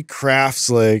 dude. He crafts laughs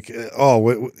like,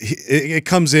 it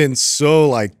comes in so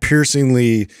like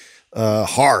piercingly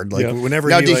hard, like whenever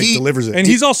he delivers it. And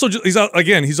he's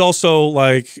also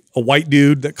like a white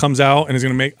dude that comes out and is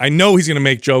gonna make. I know he's gonna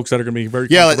make jokes that are gonna be very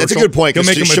that's a good point. Because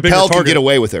Chappelle can get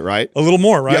away with it, right? A little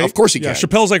more, right? Yeah, of course he can. Yeah,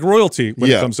 Chappelle's like royalty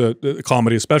when it comes to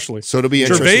comedy, especially. So it'll be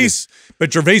interesting.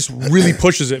 Gervais really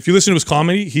pushes it. If you listen to his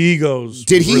comedy, he goes.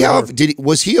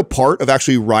 Was he a part of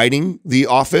actually writing The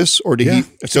Office, or did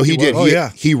he? So he did.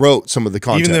 He wrote some of the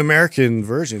content, even the American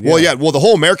version. Well, the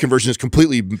whole American version is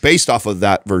completely based off of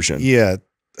that version. Yeah.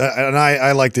 And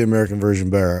I like the American version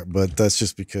better, but that's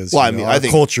just because I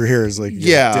think culture here is like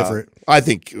different.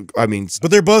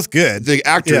 But they're both good. The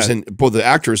actors and both the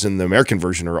actors in the American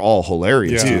version are all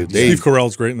hilarious, dude. Steve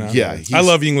Carell's great in that. Yeah, I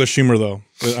love English humor though.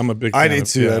 I'm a big fan. I do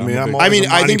too. I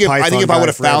think if I would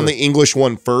have found the English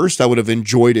one first, I would have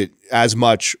enjoyed it as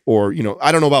much, or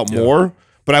I don't know about more.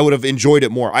 But I would have enjoyed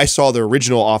it more. I saw the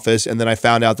original Office, and then I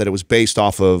found out that it was based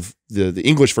off of the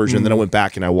English version. And then I went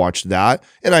back and I watched that,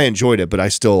 and I enjoyed it. But I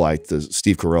still like the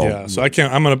Steve Carell. Yeah, so I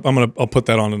can't. I'll put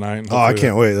that on tonight. Oh, I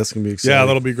can't wait. That's gonna be exciting. Yeah,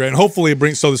 that'll be great. And hopefully it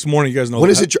brings. So this morning, you guys know what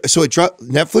is it? So it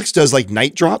Netflix does like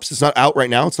night drops. It's not out right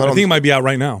now. It's not. I think it might be out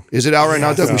right now. Is it out right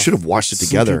now? We should have watched it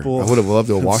together. I would have loved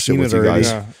to have watched it with you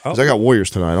guys. Because I got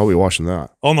Warriors tonight. I'll be watching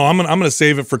that. Oh no, I'm gonna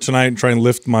save it for tonight and try and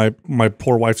lift my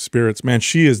poor wife's spirits. Man,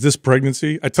 she is this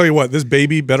pregnancy. I tell you what, this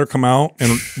baby better come out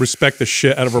and respect the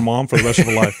shit out of her mom for the rest of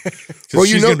her life. Well,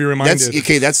 she's gonna be reminded.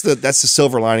 That's the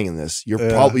silver lining in this. You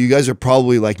guys are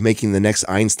probably like making the next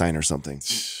Einstein or something.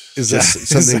 Is this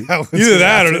something? Either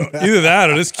that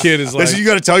or this kid is like. You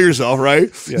got to tell yourself, right?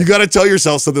 Yeah. You got to tell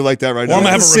yourself something like that right now.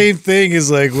 The same thing is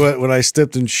like when I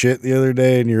stepped in shit the other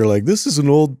day, and you're like, "This is an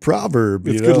old proverb."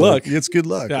 It's good luck. It's good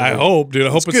luck. Yeah, I hope, dude. I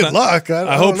hope it's good luck.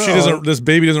 I hope she doesn't. This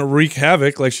baby doesn't wreak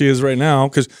havoc like she is right now,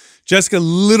 because Jessica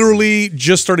literally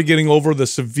just started getting over the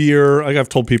severe. Like I've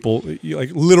told people,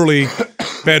 like literally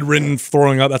bedridden,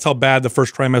 throwing up. That's how bad the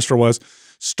first trimester was.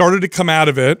 Started to come out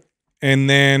of it. And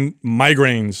then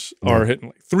migraines are hitting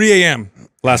like 3 a.m.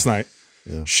 last night.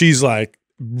 Yeah. She's like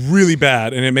really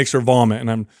bad, and it makes her vomit. And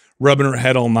I'm rubbing her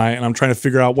head all night, and I'm trying to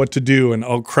figure out what to do. And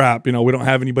oh crap, we don't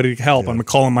have anybody to help. I'm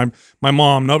calling my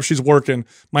mom. Nope, she's working.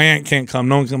 My aunt can't come.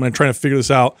 No one's coming. I'm trying to figure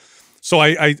this out. So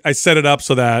I set it up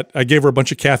so that I gave her a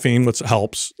bunch of caffeine, which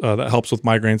helps. That helps with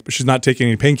migraines, but she's not taking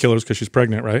any painkillers because she's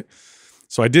pregnant, right?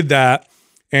 So I did that,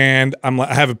 and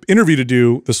I have an interview to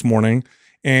do this morning,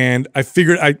 and I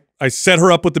figured I set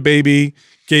her up with the baby,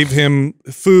 gave him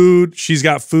food. She's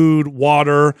got food,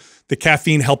 water. The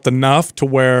caffeine helped enough to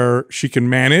where she can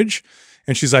manage.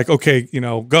 And she's like, okay,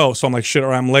 go. So I'm like, shit,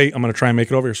 or I'm late. I'm going to try and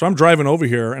make it over here. So I'm driving over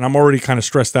here, and I'm already kind of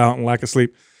stressed out and lack of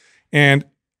sleep. And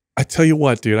I tell you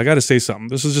what, dude, I got to say something.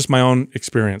 This is just my own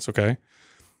experience, okay?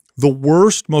 The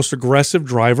worst, most aggressive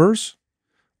drivers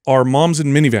are moms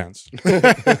in minivans.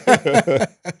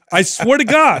 I swear to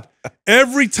God,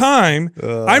 every time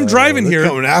I'm driving here,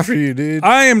 coming after you, dude.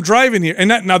 I am driving here, and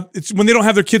now it's when they don't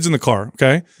have their kids in the car.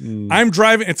 Okay, I'm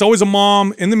driving. It's always a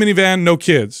mom in the minivan, no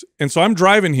kids, and so I'm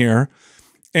driving here,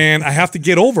 and I have to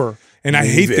get over. And I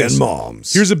hate this.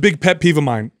 Moms. Here's a big pet peeve of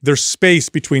mine. There's space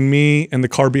between me and the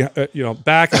car,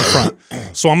 back and front.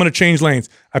 So I'm going to change lanes.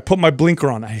 I put my blinker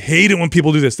on. I hate it when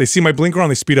people do this. They see my blinker on,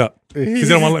 they speed up because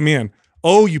they don't want to let me in.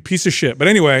 Oh, you piece of shit. But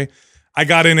anyway, I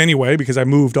got in anyway because I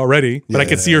moved already. But I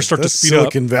could see her start to speed up.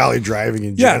 Silicon Valley driving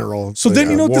in general. So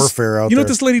then warfare what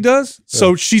this lady does? Yeah.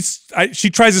 So she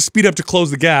tries to speed up to close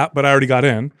the gap, but I already got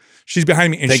in. She's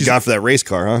behind me. And Thank God for that race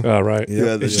car, huh? Oh, right.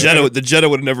 Yeah, the Jetta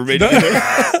would have never made it either.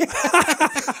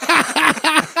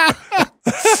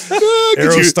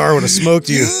 Aerostar would have smoked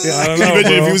you. Yeah, I don't know, Can you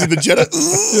imagine if he was in the Jetta?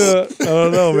 Yeah, I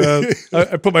don't know, man.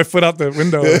 I put my foot out the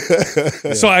window.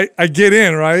 Yeah. So I get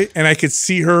in, right? And I could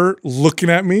see her looking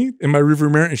at me in my rearview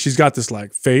mirror, and she's got this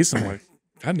like face. I'm like,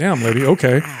 God damn, lady,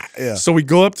 okay. Yeah. So we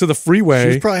go up to the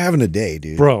freeway. She's probably having a day,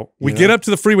 dude. Bro, we get up to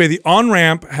the freeway. The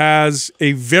on-ramp has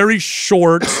a very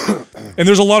short, and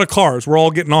there's a lot of cars. We're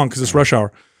all getting on because it's rush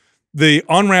hour. The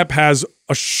on-ramp has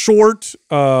a short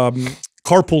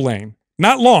carpool lane.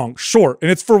 Not long, short. And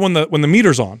it's for when the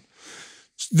meter's on.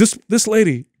 This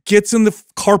lady gets in the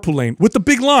carpool lane with the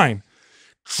big line,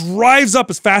 drives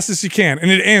up as fast as she can, and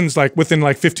it ends like within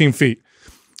like 15 feet.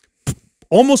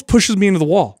 Almost pushes me into the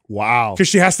wall. Wow. Because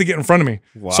she has to get in front of me.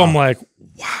 Wow. So I'm like,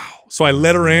 wow. So I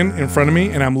let her in front of me,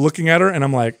 and I'm looking at her, and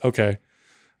I'm like, okay,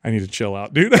 I need to chill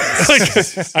out, dude. Like,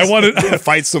 I want to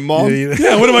fight some mom.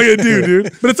 Yeah, what am I gonna do,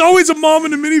 dude? But it's always a mom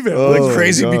in a minivan. Oh, like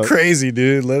crazy, be crazy,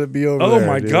 dude. Let it be over. Oh there,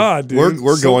 my dude. God, dude.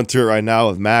 We're going through it right now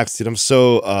with Max, dude. I'm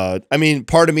so. I mean,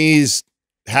 part of me is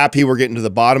happy we're getting to the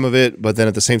bottom of it, but then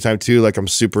at the same time too, like I'm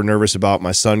super nervous about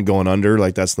my son going under.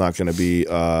 Like that's not going to be.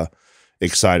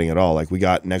 exciting at all. Like we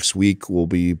got next week, we'll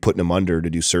be putting him under to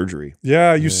do surgery.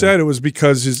 Yeah, you said it was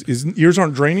because his ears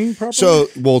aren't draining properly. So,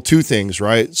 well, two things,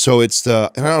 right? So it's and I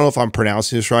don't know if I'm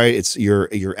pronouncing this right. It's your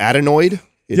adenoid.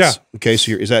 It's, okay,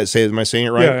 so am I saying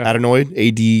it right? Yeah. Adenoid,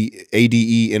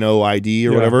 ADENOID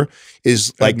or whatever,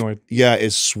 is like,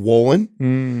 is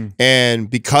swollen. And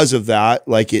because of that,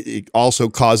 like it also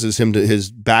causes him to,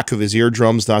 his back of his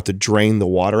eardrums not to drain the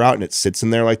water out, and it sits in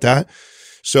there like that.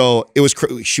 So it was,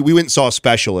 we went and saw a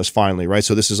specialist finally, right?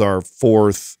 So this is our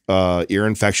 4th ear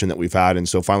infection that we've had. And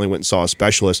so finally went and saw a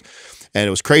specialist. And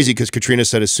it was crazy because Katrina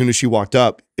said as soon as she walked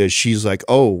up, she's like,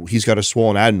 oh, he's got a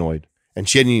swollen adenoid. And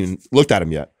she hadn't even looked at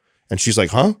him yet. And she's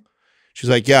like, huh? She's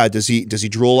like, yeah, does he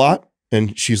drool a lot?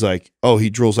 And she's like, oh, he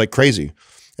drools like crazy.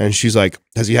 And she's like,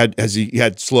 is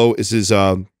his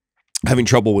having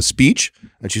trouble with speech?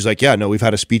 And she's like, yeah, no, we've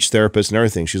had a speech therapist and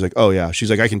everything. She's like, oh yeah. She's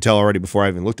like, I can tell already before I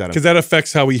even looked at him. Because that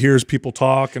affects how he hears people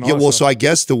talk and all that well, stuff. so I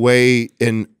guess the way,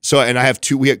 and I have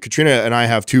Katrina and I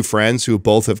have 2 friends who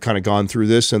both have kind of gone through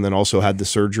this and then also had the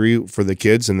surgery for the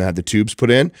kids and had the tubes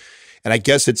put in. And I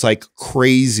guess it's like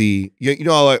crazy, you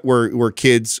know, where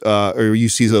kids, or you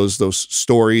see those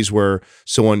stories where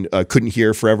someone couldn't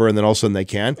hear forever and then all of a sudden they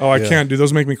can. Oh, I can't do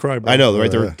those. Make me cry, bro. I know,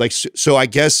 right? They're like, so I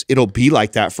guess it'll be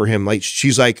like that for him. Like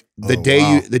she's like, the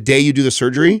day you do the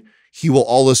surgery, he will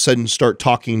all of a sudden start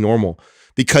talking normal.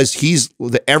 Because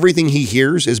everything he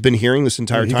hears has been hearing this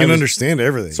entire time. He can understand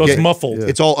everything. So it's muffled.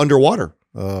 It's all underwater.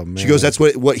 Oh man. She goes, that's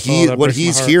what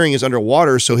he's hearing is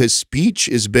underwater. So his speech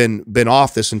has been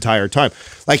off this entire time.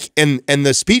 Like, and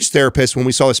the speech therapist, when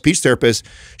we saw a speech therapist,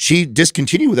 she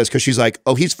discontinued with us because she's like,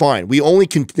 oh, he's fine. We only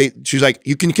she's like,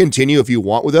 you can continue if you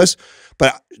want with us.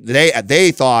 But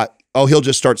they thought, oh, he'll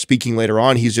just start speaking later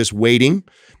on. He's just waiting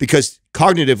because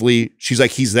cognitively, she's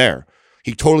like, he's there.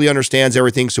 He totally understands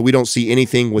everything, so we don't see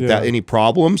anything with that, any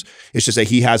problems. It's just that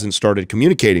he hasn't started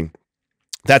communicating.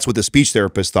 That's what the speech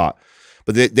therapist thought.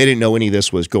 But they didn't know any of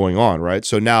this was going on, right?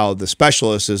 So now the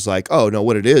specialist is like, oh, no,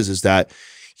 what it is that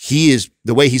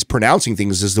the way he's pronouncing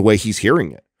things is the way he's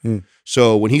hearing it.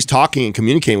 So when he's talking and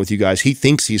communicating with you guys, he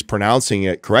thinks he's pronouncing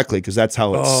it correctly because that's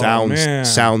how it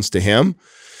sounds to him.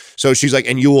 So she's like,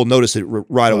 and you will notice it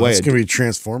right away. It's going to be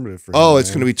transformative for him. Oh,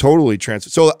 it's going to be totally transformative.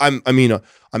 So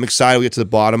I'm excited we get to the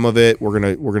bottom of it. We're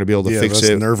gonna be able to fix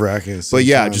it. Nerve-wracking. But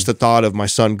yeah, just the thought of my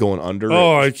son going under.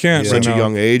 Oh, I can't. At such a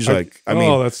young age.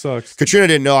 Oh, that sucks. Katrina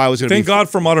didn't know I was going to. Thank God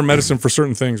for modern medicine for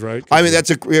certain things, right? I mean,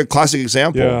 that's a classic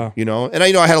example. You know, and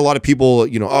I had a lot of people.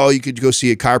 You know, oh, you could go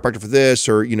see a chiropractor for this,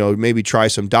 or maybe try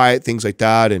some diet, things like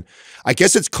that. And I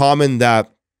guess it's common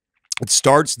that it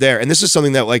starts there. And this is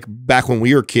something that, like, back when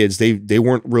we were kids, they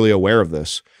weren't really aware of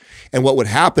this. And what would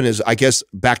happen is, I guess,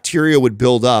 bacteria would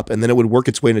build up and then it would work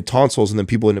its way into tonsils and then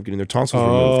people end up getting their tonsils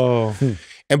removed.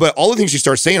 But all the things she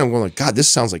starts saying, I'm going like, God, this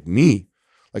sounds like me.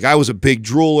 Like, I was a big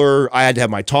drooler. I had to have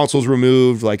my tonsils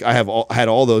removed. Like, I had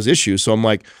all those issues. So I'm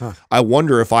like, I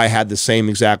wonder if I had the same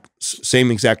exact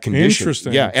condition.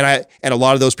 Interesting. Yeah. And a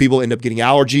lot of those people end up getting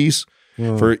allergies.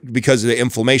 Because of the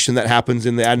inflammation that happens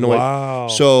in the adenoid. Wow.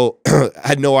 So I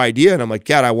had no idea. And I'm like,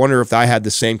 God, I wonder if I had the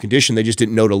same condition. They just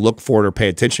didn't know to look for it or pay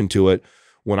attention to it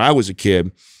when I was a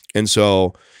kid. And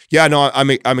so, yeah, no,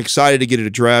 I'm excited to get it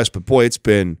addressed. But boy,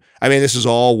 this is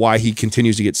all why he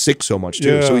continues to get sick so much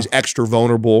too. So he's extra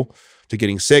vulnerable to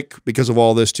getting sick because of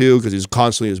all this too, because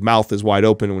his mouth is wide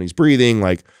open when he's breathing.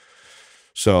 Like,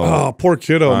 so, oh, poor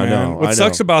kiddo, man. What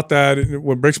sucks about that,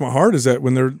 what breaks my heart, is that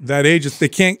when they're that age, they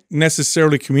can't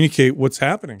necessarily communicate what's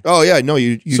happening. Oh yeah, no,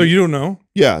 so you don't know.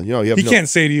 Yeah, he can't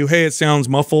say to you, "Hey, it sounds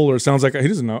muffled," or it sounds like he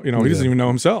doesn't know. He doesn't even know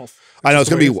himself. I know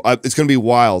it's gonna be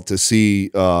wild to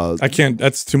see. I can't.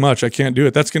 That's too much. I can't do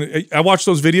it. I watch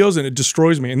those videos and it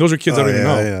destroys me. And those are kids I don't even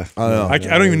know. Yeah. I know. I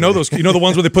don't even know those. You know the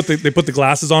ones where they put the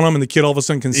glasses on them and the kid all of a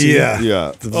sudden can see.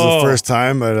 Yeah. The first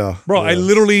time, I know. Bro, I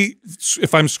literally,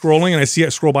 if I'm scrolling and I see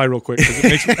it, scroll by real quick.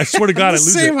 I swear to God, I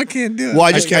lose it. I can't do it. Well,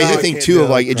 I think too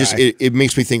of like it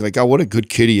makes me think like, oh, what a good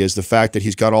kid he is. The fact that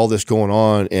he's got all this going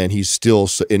on and he's still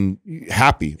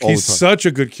happy all the time. He's such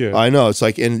a good kid. I know. It's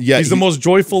like, and yeah, he's the most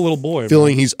joyful little boy.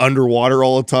 Feeling he's underwater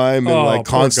all the time and like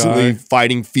constantly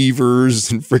fighting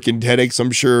fevers and freaking headaches,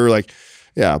 I'm sure. Like,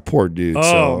 yeah, poor dude.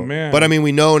 Man. But I mean,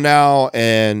 we know now,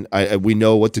 and we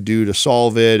know what to do to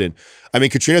solve it. And I mean,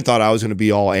 Katrina thought I was going to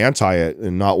be all anti it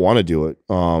and not want to do it.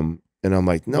 And I'm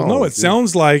like, no, it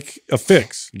sounds like a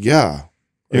fix. Yeah,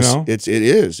 it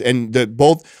is. And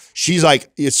she's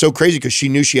like, it's so crazy because she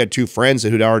knew she had 2 friends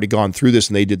that had already gone through this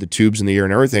and they did the tubes in the ear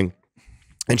and everything.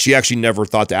 And she actually never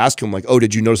thought to ask him, like, oh,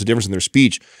 did you notice a difference in their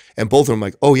speech? And both of them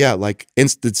like, oh, yeah, like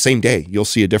the same day, you'll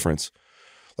see a difference.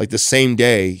 like the same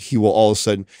day, he will all of a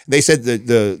sudden, they said that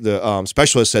the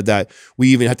specialist said that we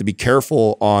even have to be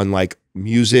careful on like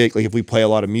music. Like if we play a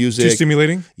lot of music. Too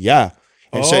stimulating? Yeah.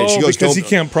 And so she goes, because he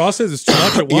can't process, it's too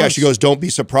much at once. Yeah, she goes, don't be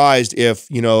surprised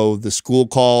if, you know, the school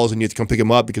calls and you have to come pick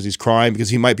him up because he's crying, because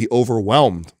he might be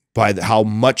overwhelmed by how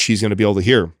much he's going to be able to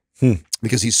hear.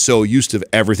 Because he's so used to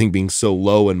everything being so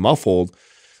low and muffled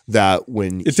that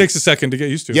when it takes a second to get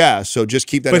used to. Yeah, so just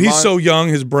keep that in mind. But he's so young,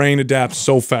 his brain adapts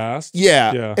so fast.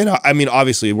 Yeah. And I mean,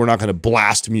 obviously, we're not going to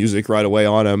blast music right away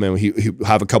on him, and he'll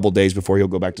have a couple days before he'll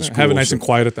go back to school. Have it nice and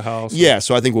quiet at the house. Yeah,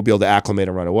 so I think we'll be able to acclimate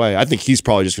him right away. I think he's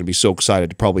probably just going to be so excited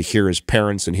to probably hear his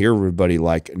parents and hear everybody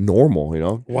like normal, you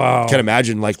know? Wow. Can't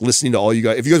imagine like listening to all you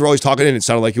guys. If you guys were always talking in, it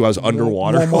sounded like you was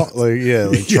underwater.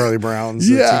 Like Charlie Brown's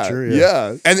teacher.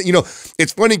 Yeah. And you know,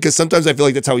 it's funny because sometimes I feel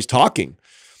like that's how he's talking.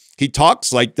 He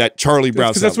talks like that Charlie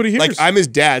Brown. Because that's what he hears. Like I'm his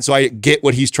dad, so I get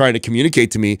what he's trying to communicate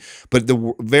to me. But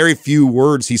the very few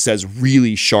words he says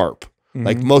really sharp.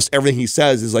 Like most everything he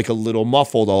says is like a little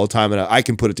muffled all the time, and I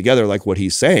can put it together like what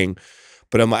he's saying.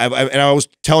 But I was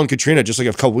telling Katrina just like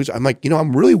a couple weeks, I'm like, you know,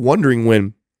 I'm really wondering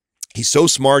when he's so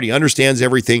smart, he understands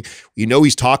everything. You know,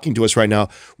 he's talking to us right now.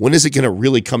 When is it going to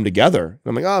really come together? And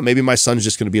I'm like, oh, maybe my son's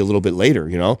just going to be a little bit later,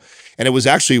 you know? And it was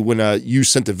actually when you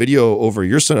sent the video over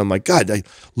your son, I'm like, God,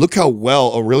 look how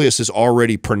well Aurelius is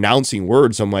already pronouncing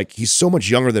words. I'm like, he's so much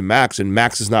younger than Max, and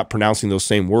Max is not pronouncing those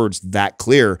same words that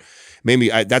clear. Maybe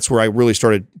that's where I really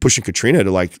started pushing Katrina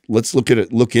to like, let's look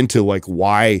into like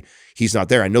why he's not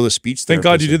there. I know the speech therapist. Thank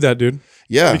God you did that, dude.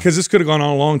 Yeah, because this could have gone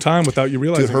on a long time without you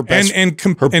realizing. Dude, her best,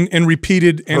 and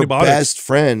repeated antibiotics. Her best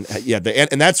friend, yeah,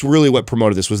 and that's really what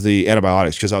promoted this was the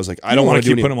antibiotics, because I was like, I don't want to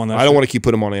keep putting him on that. I don't want to keep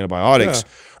putting him on antibiotics. Yeah.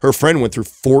 Her friend went through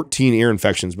 14 ear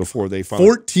infections before they finally.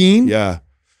 14? Yeah.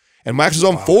 And Max is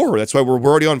on 4. That's why we're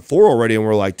already on 4 already. And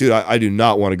we're like, dude, I do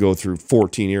not want to go through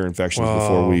 14 ear infections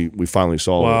before we finally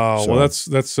solve it. So. Well,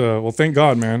 that's well, thank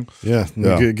God, man. Yeah.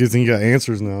 Good thing you got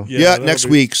answers now. Yeah, next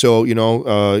week. So, you know,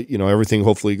 everything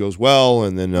hopefully goes well.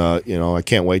 And then, you know, I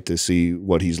can't wait to see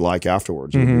what he's like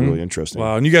afterwards. It'll be really interesting.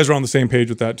 Wow. And you guys are on the same page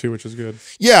with that too, which is good.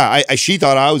 Yeah. She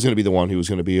thought I was going to be the one who was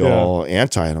going to be all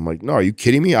anti. And I'm like, no, are you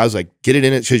kidding me? I was like, get it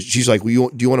in it. She's like, well,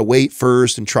 do you want to wait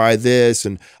first and try this?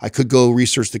 And I could go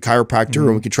research the chiropractor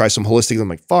and we could try some holistic. I'm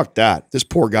like, fuck that. This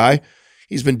poor guy,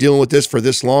 he's been dealing with this for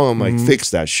this long. I'm like, fix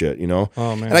that shit, you know?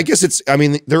 Oh, man. And I guess I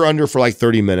mean, they're under for like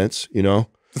 30 minutes, you know?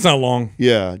 It's not long.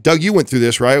 Yeah. Doug, you went through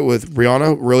this, right? With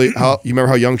Brianna. Really? You remember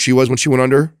how young she was when she went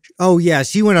under? Oh, yeah.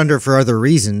 She went under for other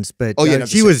reasons, but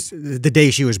she was, the day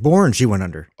she was born, she went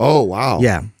under. Oh, wow.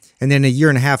 Yeah. And then a year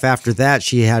and a half after that,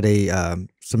 she had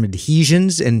some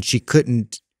adhesions and she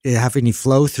couldn't have any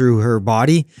flow through her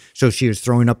body, so she was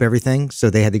throwing up everything. So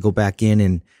they had to go back in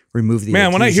and remove the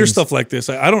adhesions. When I hear stuff like this,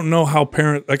 I don't know how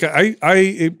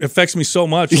it affects me so so when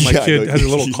my kid has a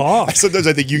little cough. Sometimes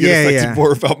I think you get affected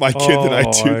more about my kid than I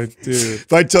do.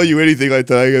 If I tell you anything like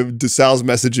that, Sal's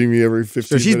messaging me every 15 minutes.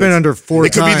 So she's been under 4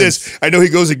 times. It could be this. I know he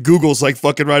goes and Googles like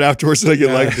fucking right afterwards, and I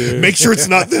get make sure it's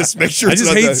not this. Make sure it's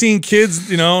not that. I just hate seeing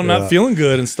kids, you know, not feeling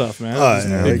good and stuff,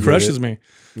 man. It crushes me.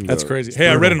 That's crazy. Hey,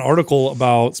 I read an article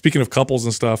about, speaking of couples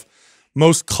and stuff,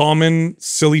 most common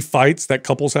silly fights that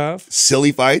couples have.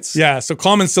 Silly fights? Yeah, so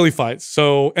common silly fights.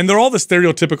 So, and they're all the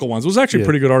stereotypical ones. It was actually a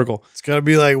pretty good article. It's got to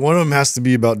be like, one of them has to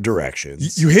be about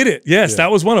directions. You hit it. Yes,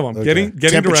 that was one of them. Okay.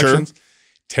 Getting directions.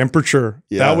 Temperature.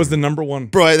 Yeah. That was the number one.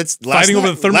 Bro, that's fighting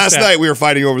over the thermostat. Last night we were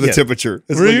fighting over the temperature.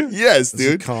 Were you? Yes,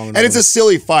 dude. And it's a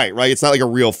silly fight, right? It's not like a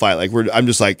real fight. Like I'm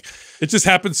just like, it just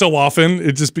happens so often.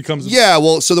 It just becomes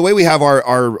well, so the way we have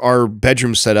our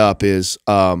bedroom set up is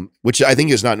which I think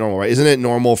is not normal, right? Isn't it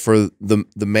normal for the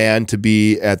man to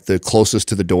be at the closest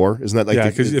to the door? Isn't that like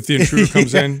because if the intruder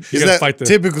comes in, you gotta fight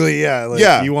typically,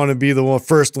 you want to be the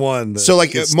first one. So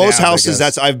like most houses,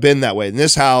 I've been that way. In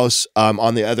this house,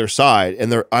 on the other side,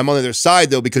 and I'm on the other side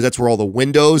though because that's where all the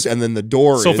windows and then the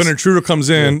door is. So if an intruder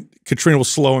comes in, Katrina will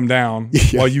slow him down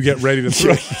while you get ready to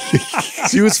throw.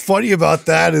 See, what's funny about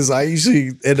that is I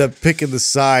usually end up picking the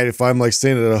side if I'm like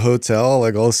staying at a hotel,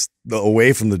 like all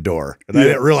away from the door. And I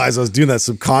didn't realize I was doing that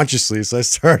subconsciously. So I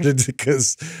started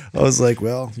because I was like,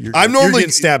 well, you're getting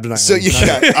stabbed tonight. So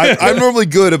I'm normally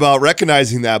good about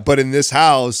recognizing that. But in this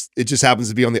house, it just happens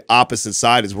to be on the opposite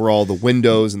side is where all the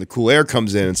windows and the cool air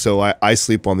comes in. And so I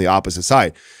sleep on the opposite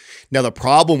side. Now, the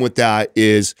problem with that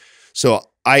is, so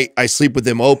I sleep with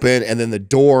them open, and then the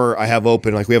door I have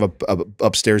open. Like we have a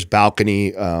upstairs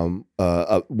balcony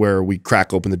where we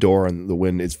crack open the door, and the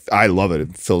wind. I love it.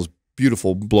 It feels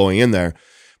beautiful blowing in there.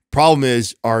 Problem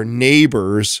is our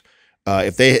neighbors,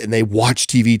 if they watch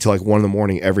TV till like 1 in the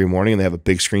morning every morning, and they have a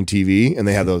big screen TV, and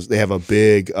they have a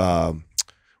big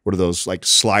what are those, like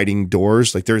sliding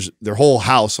doors? Like their whole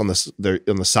house on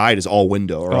the side is all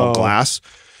window or all glass.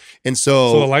 And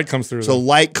so the light comes through. So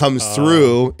light comes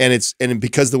through, and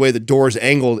because the way the door is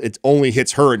angled, it only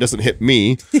hits her. It doesn't hit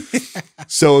me.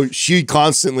 So she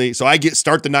constantly. So I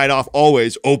start the night off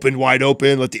always open, wide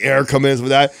open, let the air come in with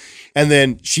that, and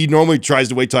then she normally tries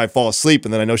to wait till I fall asleep,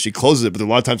 and then I know she closes it. But a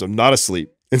lot of times I'm not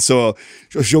asleep, and so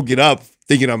she'll get up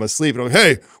thinking I'm asleep, and I'm like,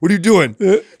 hey, what are you doing?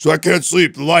 So I can't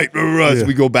sleep. The light. Blah, blah, blah. So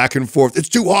we go back and forth. It's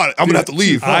too hot. I'm gonna have to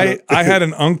leave. I had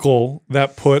an uncle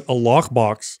that put a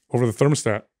lockbox over the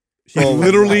thermostat. He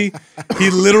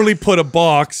literally put a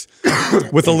box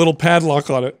with a little padlock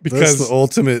on it because that's the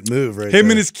ultimate move, right? Him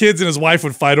and his kids and his wife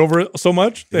would fight over it so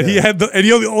much that he had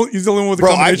he's the only one with the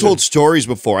Bro, I've told stories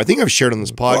before. I think I've shared on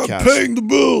this podcast. I'm paying the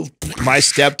bill. My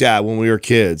stepdad, when we were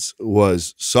kids,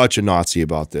 was such a Nazi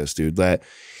about this, dude. That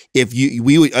if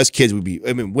us kids would be,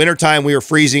 I mean, wintertime we were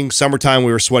freezing, summertime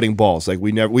we were sweating balls. Like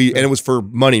and it was for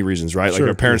money reasons, right? Like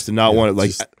our parents did not want it,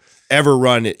 like ever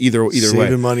run it either way.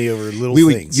 Saving money over little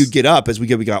things. You'd get up as we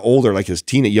got older, like as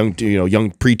young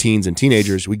preteens and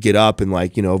teenagers. We'd get up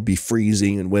and be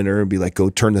freezing in winter and be like, go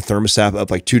turn the thermostat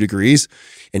up like 2 degrees,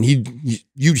 and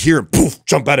you'd hear him poof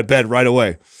jump out of bed right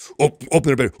away. Open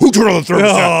the bed. Who turned on the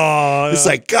thermostat? It's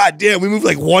like, God damn, we moved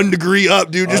like 1 degree up,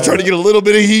 dude. Just trying to get a little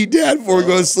bit of heat, Dad, before we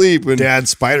go to sleep. And Dad's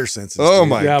spider senses. Oh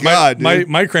my God,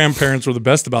 my grandparents were the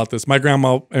best about this. My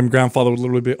grandma and grandfather would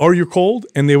literally be, "Are you cold?"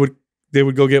 And they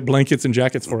would go get blankets and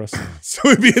jackets for us. So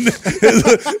we'd be in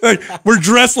like we're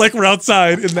dressed like we're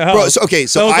outside in the house. Bro,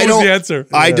 so I don't. The answer.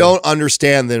 I don't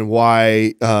understand then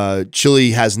why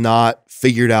Chili has not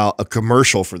figured out a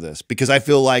commercial for this, because I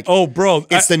feel like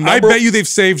it's the number. I bet you they've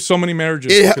saved so many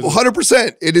marriages.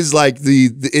 100%. It is like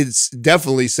it's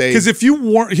definitely saved. Because if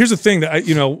you here's the thing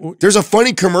that there's a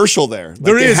funny commercial there. Like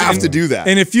there is. They have to do that.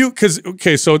 And if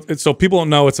so people don't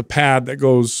know, it's a pad that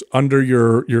goes under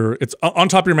your it's on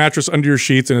top of your mattress under your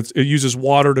sheets, and it uses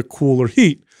water to cool or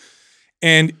heat,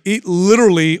 and it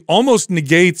literally almost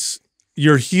negates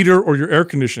your heater or your air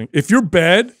conditioning. If your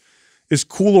bed is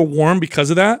cool or warm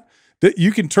because of that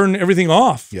you can turn everything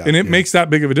off, and it makes that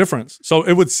big of a difference. So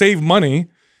it would save money,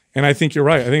 and I think you're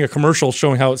right. I think a commercial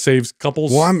showing how it saves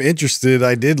couples. Well, I'm interested.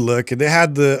 I did look, and they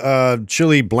had the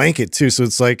Chili blanket too. So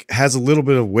it's like has a little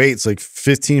bit of weight. It's like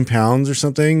 15 pounds or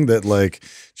something that like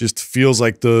just feels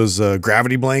like those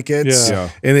gravity blankets.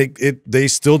 Yeah. And they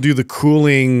still do the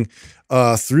cooling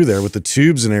through there with the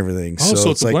tubes and everything. Oh,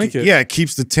 so it's like, a blanket. Yeah, it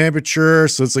keeps the temperature.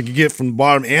 So it's like you get from the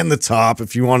bottom and the top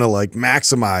if you want to like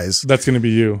maximize. That's going to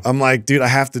be you. I'm like, dude, I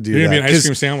have to do that. You're going to be an ice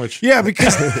cream sandwich. Yeah,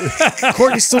 because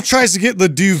Courtney still tries to get the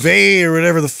duvet or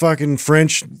whatever the fucking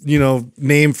French,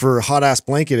 name for hot ass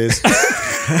blanket is.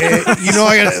 And,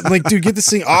 I gotta like, dude, get this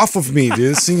thing off of me,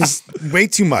 dude. This thing's way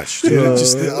too much. Dude. It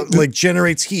just like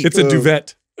generates heat. It's a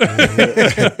duvet.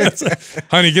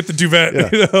 Honey, get the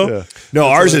duvet. Yeah. No,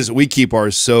 ours is, we keep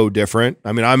ours so different.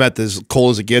 I mean, I'm at this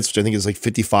cold as it gets, which I think is like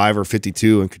 55 or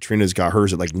 52, and Katrina's got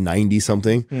hers at like 90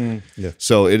 something. Yeah.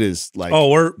 So it is like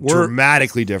we're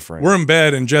dramatically different. We're in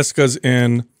bed and Jessica's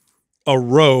in a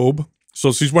robe.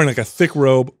 So she's wearing like a thick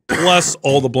robe plus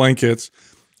all the blankets.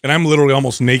 And I'm literally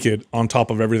almost naked on top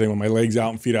of everything with my legs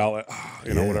out and feet out, like,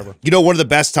 whatever. One of the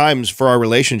best times for our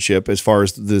relationship, as far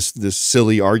as this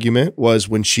silly argument, was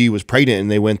when she was pregnant and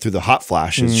they went through the hot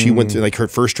flashes. She went through like her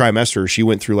first trimester. She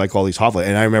went through like all these hot flashes,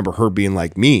 and I remember her being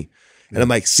like me. And I'm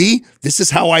like, see, this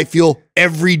is how I feel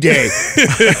every day. See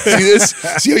this?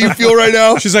 See how you feel right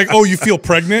now? She's like, oh, you feel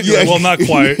pregnant? Yeah. Like, well, not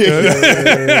quite.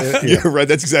 Yeah, right.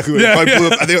 That's exactly what it blew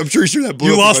up. I'm sure that blew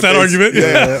up. You lost that argument?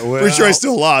 Yeah. Well, pretty sure I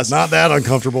still lost. Not that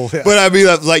uncomfortable. Yeah. But I mean,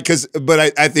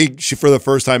 I think for the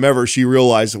first time ever, she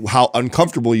realized how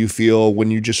uncomfortable you feel when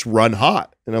you just run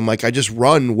hot. And I'm like, I just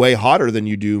run way hotter than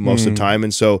you do most of the time.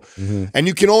 And so, and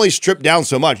you can only strip down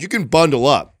so much. You can bundle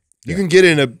up. You can get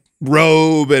in a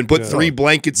robe and put 3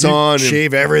 blankets on,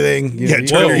 shave everything. You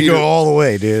go all the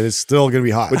way, dude. It's still gonna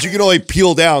be hot. But you can only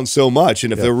peel down so much,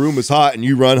 and if the room is hot and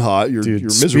you run hot, you're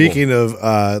miserable. Speaking of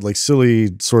like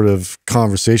silly sort of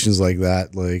conversations like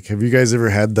that, like have you guys ever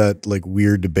had that like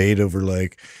weird debate over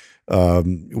like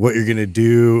what you're gonna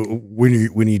do when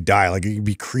you die? Like you can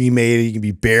be cremated, you can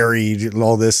be buried, and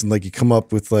all this, and like you come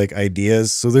up with like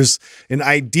ideas. So there's an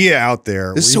idea out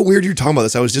there. This is so weird you're talking about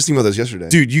this. I was just thinking about this yesterday.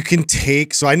 Dude, you can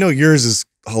take, so I know yours is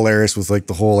hilarious with like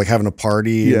the whole like having a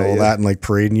party and all that and like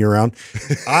parading you around.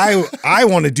 I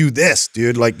want to do this,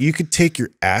 dude. Like you could take your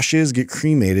ashes, get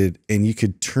cremated, and you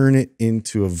could turn it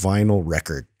into a vinyl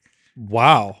record.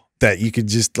 Wow. That you could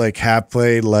just like have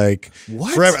play like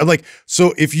forever. I'm like,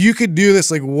 so if you could do this,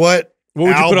 like what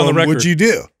would you put on the record? Would you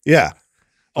do? Yeah.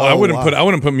 I wouldn't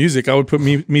put music. I would put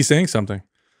me saying something.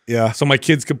 Yeah. So my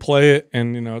kids could play it,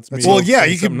 and it's me. Well, yeah,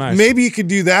 you could nice. maybe you could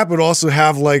do that, but also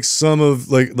have like some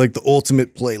of like the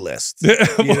ultimate playlist.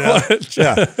 You know?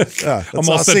 Yeah. I'm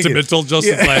all sentimental.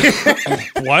 Justin's like,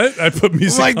 what? I put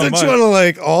music like, on don't you want to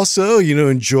like also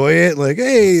enjoy it? Like,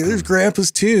 hey, there's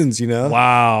Grandpa's tunes.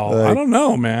 Wow. Like, I don't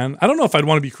know, man. I don't know if I'd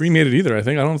want to be cremated either. I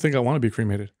don't think I want to be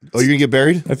cremated. Oh, you're gonna get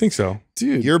buried? I think so,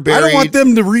 dude. You're buried. I don't want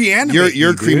them to reanimate.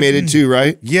 You're cremated too,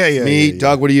 right? Yeah. Me,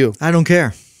 Doug. What are you? I don't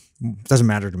care. Doesn't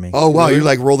matter to me. Oh wow, you're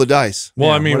like roll the dice. Well,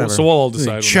 Yeah, I mean, whatever. so we'll all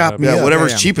decide. Chop me up.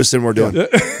 Whatever's cheapest, then we're doing.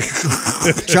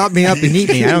 Chop me up and eat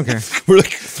me. I don't care. We're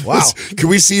like, wow. Can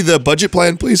we see the budget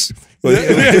plan, please? Doug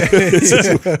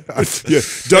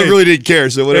really didn't care,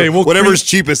 so whatever's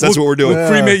cheapest, that's what we're doing. We'll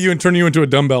cremate you and turn you into a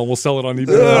dumbbell. We'll sell it on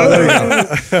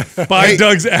eBay. Buy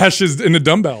Doug's ashes in a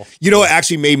dumbbell. You know what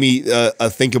actually made me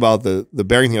think about the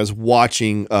burying thing? I was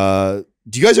watching.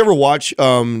 Do you guys ever watch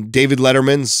David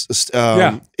Letterman's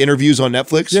interviews on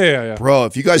Netflix? Yeah. Bro,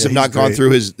 if you guys have not gone through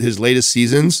his latest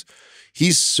seasons,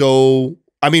 he's so.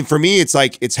 I mean, for me, it's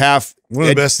like it's half one of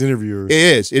the best interviewers. It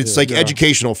is. It's like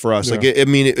educational for us. Like,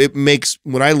 it makes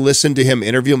when I listen to him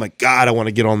interview, I'm like, God, I want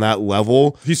to get on that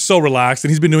level. He's so relaxed,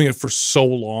 and he's been doing it for so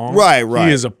long. Right.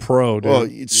 He is a pro, dude. Well,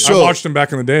 I watched him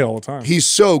back in the day all the time. He's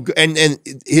so good, and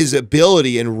his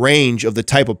ability and range of the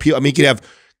type of people. I mean, he could have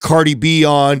Cardi B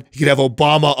on, he could have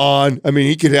Obama on. I mean,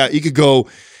 he could go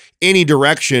any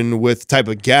direction with type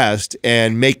of guest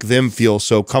and make them feel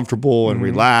so comfortable and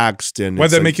relaxed. And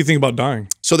why'd that make you think about dying?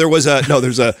 So there was I was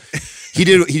listening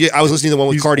to the one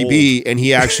with Cardi B, and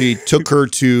he actually took her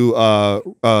to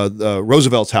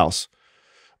Roosevelt's house.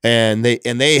 And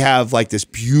they have like this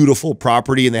beautiful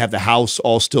property, and they have the house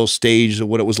all still staged of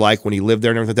what it was like when he lived there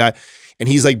and everything like that. And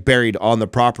he's like buried on the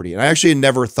property. And I actually had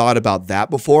never thought about that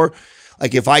before.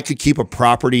 Like, if I could keep a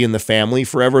property in the family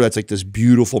forever, that's like this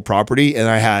beautiful property,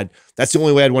 and that's the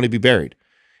only way I'd want to be buried,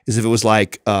 is if it was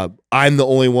like I'm the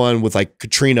only one with like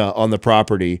Katrina on the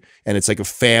property, and it's like a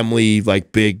family,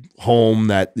 like big home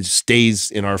that stays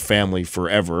in our family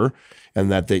forever,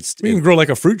 and that you can grow like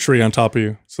a fruit tree on top of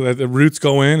you, so that the roots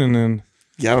go in, and then.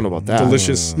 Yeah, I don't know about that.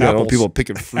 Delicious apples. I don't want people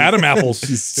picking fruit. Adam apples.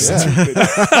 It's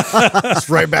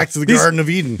right back to the Garden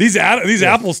of Eden. These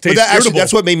apples taste actually,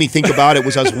 that's what made me think about it.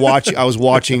 Was I was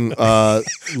watching. Why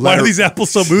are these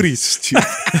apples so booty? Stop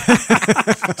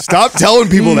telling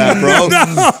people that, bro.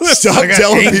 Stop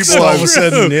telling people all of a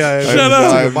sudden. Yeah, shut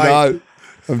up.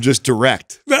 I'm just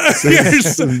direct.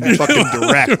 I'm fucking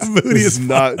direct. Moody is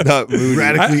not moody.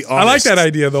 Radically honest. I like that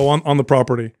idea though on the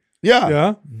property.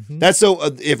 Yeah. That's so.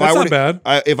 If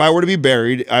I were to be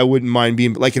buried, I wouldn't mind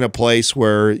being like in a place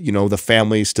where the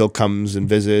family still comes and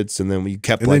visits, and then we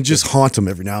kept then just haunt them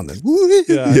every now and then.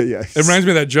 Yeah. It reminds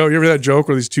me of that joke. You ever hear that joke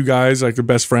where these two guys like they're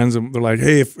best friends, and they're like,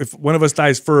 "Hey, if one of us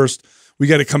dies first, we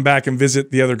got to come back and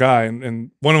visit the other guy." And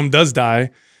one of them does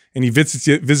die, and he visits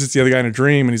the other guy in a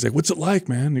dream, and he's like, "What's it like,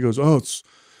 man?" And he goes, "Oh, it's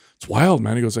wild,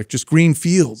 man." He goes like, "Just green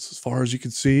fields as far as you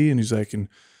can see," and he's like, "And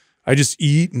I just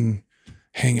eat and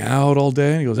hang out all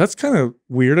day." And he goes, "That's kind of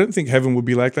weird. I didn't think heaven would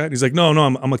be like that." And he's like, No,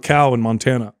 I'm a cow in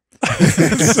Montana."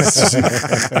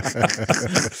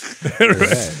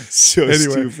 So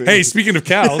stupid. Hey, speaking of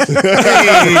cows,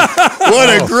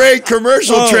 what a great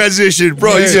commercial transition,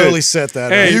 bro! You totally set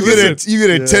that. Hey, you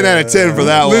get a 10 out of 10 for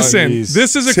that one. Listen,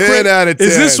 this is a 10 out of 10.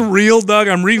 Is this real, Doug?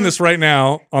 I'm reading this right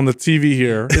now on the TV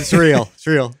here. It's real. It's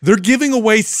real. They're giving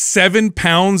away 7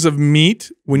 pounds of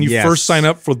meat when you first sign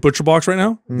up for the Butcher Box right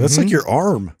now. That's like your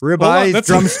arm. Ribeyes,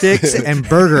 drumsticks, and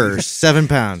burgers. 7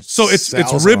 pounds. So it's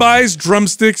ribeyes,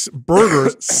 drumsticks,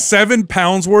 burgers, 7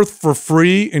 pounds worth for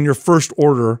free in your first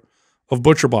order of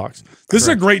Butcher Box. This is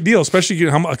a great deal, especially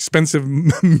how expensive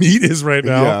meat is right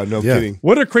now. Yeah, no kidding.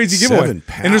 What a crazy giveaway. 7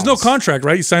 pounds. And there's no contract,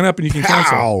 right? You sign up and you can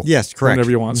cancel. Yes, correct.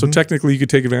 Whenever you want. So technically you could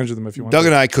take advantage of them if you want. Doug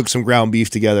and I cooked some ground beef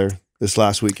together this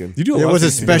last weekend. You do It was a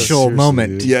special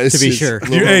moment, to be sure.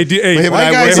 Why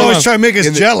guys always try to make us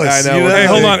jealous? I know. Hey,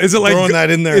 hold on. Is it like throwing that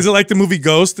in there? Is it like the movie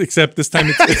Ghost, except this time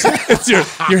it's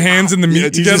your hands and the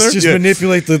meat together? Just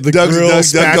manipulate the grill Doug comes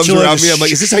spatula. around me. I'm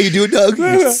like, "Is this how you do it, Doug?"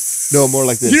 No, more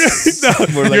like this.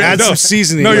 More like add some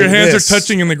seasoning. No, your like hands this. are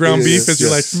touching in the ground beef as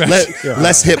you're like smashing.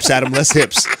 Less hips, Adam. Less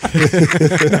hips.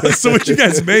 So what you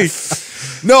guys make?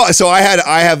 No, so I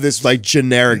have this like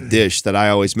generic dish that I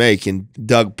always make, and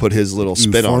Doug put his little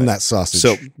spin on it. that sausage.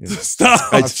 So Stop.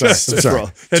 I'm sorry.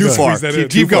 Too far.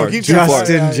 Keep going. Keep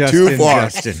Too far.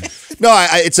 No,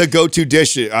 it's a go-to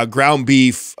dish: ground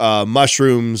beef,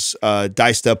 mushrooms,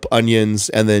 diced up onions,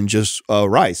 and then just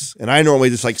rice. And I normally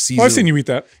just like season. I've seen you eat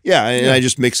that. Yeah, and I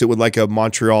just mix it with like a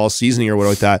Montreal seasoning or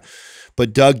whatever like that.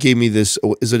 But Doug gave me this.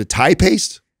 Is it a Thai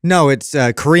paste? No, it's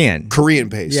Korean. Korean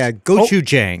paste. Yeah,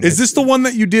 gochujang. Is this the one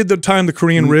that you did the time the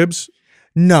Korean ribs?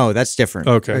 No, that's different.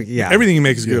 Okay. Yeah. Everything you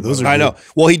make is good. I know.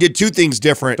 Well, he did 2 things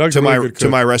different Doug's to a really good to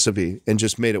cook. my recipe and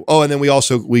just made it. Oh, and then we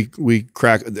also we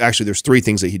cracked. Actually, there's 3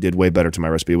 things that he did way better to my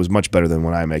recipe. It was much better than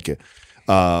when I make it.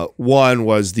 One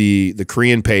was the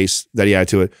Korean paste that he added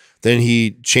to it. Then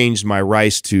he changed my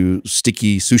rice to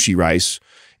sticky sushi rice,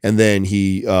 and then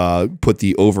he put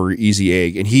the over easy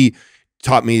egg. And he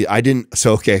taught me. I didn't.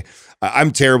 So okay.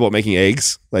 I'm terrible at making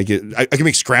eggs. Like I can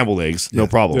make scrambled eggs, no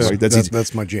problem. Yeah. Right?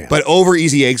 That's my jam. But over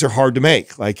easy eggs are hard to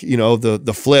make. Like, you know,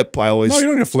 the flip, I always. No, you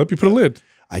don't need a flip. You put a lid.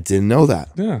 I didn't know that.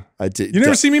 Yeah. I did. You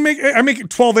never see me make, I make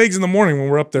 12 eggs in the morning when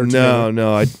we're up there.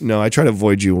 No, I try to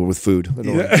avoid you with food. I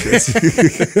don't like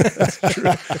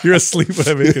this. You're asleep when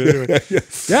I make it anyway.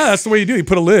 Yeah, that's the way you do it. You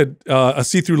put a lid, a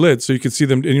see-through lid, so you can see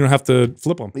them and you don't have to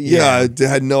flip them. Yeah, I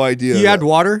had no idea. You add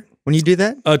water when you do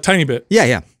that? A tiny bit.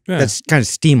 Yeah. That's kind of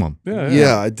steam them.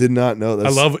 Yeah, I did not know that. I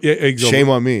love eggs. Shame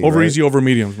on me. Over right? easy, over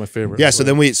medium is my favorite. Yeah, so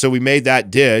then we made that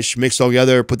dish, mixed all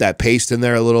together, put that paste in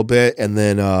there a little bit, and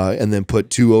then put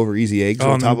 2 over easy eggs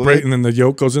on top of it. And then the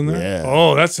yolk goes in there. Yeah.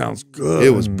 Oh, that sounds good.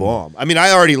 It was bomb. I mean,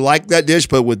 I already liked that dish,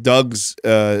 but with Doug's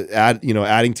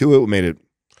adding to it made it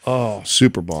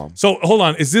super bomb. So hold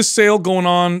on, is this sale going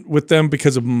on with them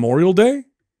because of Memorial Day?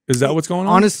 Is that what's going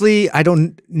on? Honestly, I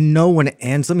don't know when it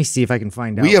ends. Let me see if I can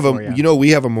find out. We have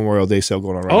we have a Memorial Day sale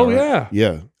going on right now. Oh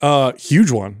yeah. Yeah.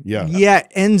 Huge one. Yeah. Yeah, it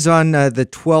ends on the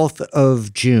 12th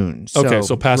of June.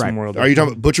 So past Memorial Day. Are you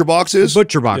talking about butcher boxes?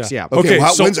 Butcher box, yeah. Okay, Okay,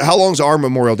 how long's our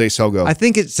Memorial Day sale go? I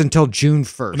think it's until June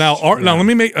 1st. Now, now let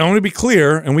me I want to be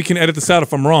clear, and we can edit this out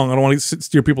if I'm wrong. I don't want to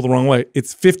steer people the wrong way.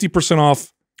 It's 50%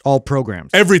 off all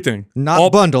programs. everything. Not all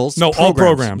bundles. No, all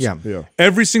programs. Yeah.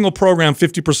 Every single program,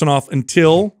 50% off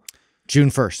until June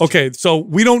 1st. Okay, so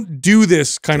we don't do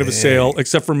this kind of a sale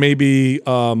except for maybe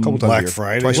Black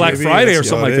Friday. Black Friday or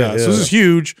something like that. So this is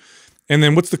huge. And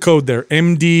then what's the code there?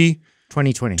 MD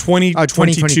 2020.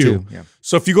 2022. Yeah.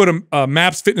 So if you go to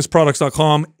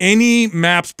mapsfitnessproducts.com, any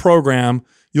MAPS program,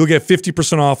 you'll get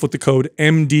 50% off with the code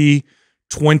MD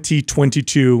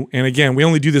 2022. And again, we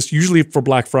only do this usually for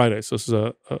Black Friday. So this is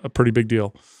a pretty big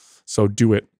deal. So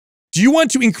do it. Do you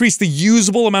want to increase the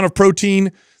usable amount of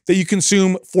protein that you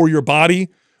consume for your body?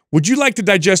 Would you like to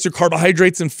digest your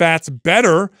carbohydrates and fats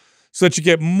better so that you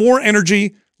get more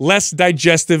energy, less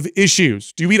digestive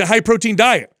issues? Do you eat a high-protein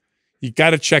diet? You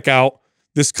got to check out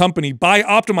this company,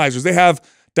 Bioptimizers. They have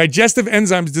digestive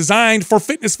enzymes designed for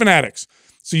fitness fanatics.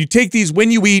 So you take these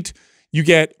when you eat, you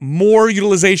get more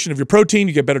utilization of your protein,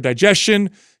 you get better digestion,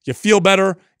 you feel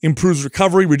better, improves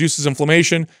recovery, reduces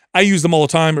inflammation. I use them all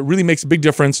the time. It really makes a big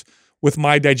difference with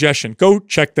my digestion. Go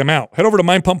check them out. Head over to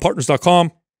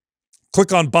mindpumppartners.com,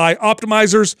 click on Buy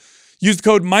Optimizers, use the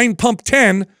code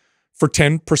MINDPUMP10 for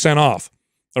 10% off.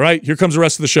 All right, here comes the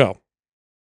rest of the show.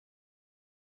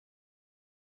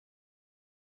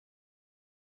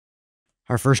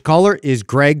 Our first caller is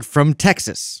Greg from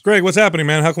Texas. Greg, what's happening,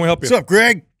 man? How can we help you? What's up,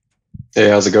 Greg? Hey,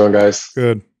 how's it going, guys?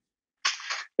 Good.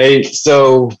 Hey,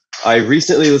 so I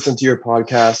recently listened to your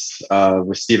podcast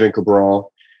with Stephen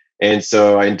Cabral. And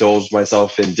so I indulged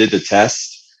myself and did the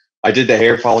test. I did the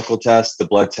hair follicle test, the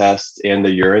blood test, and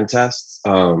the urine test.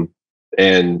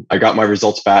 And I got my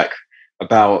results back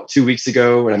about 2 weeks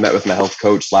ago when I met with my health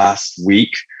coach last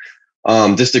week.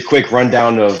 Just a quick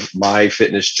rundown of my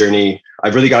fitness journey. I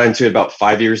really got into it about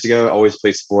 5 years ago. I always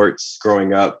played sports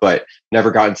growing up, but never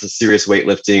got into serious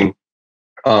weightlifting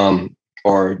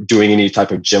or doing any type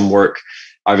of gym work.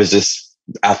 I was just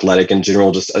athletic in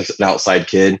general, just an outside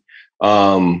kid.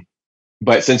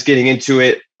 But since getting into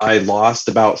it, I lost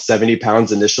about 70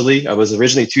 pounds initially. I was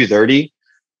originally 230,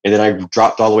 and then I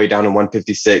dropped all the way down to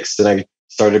 156. Then I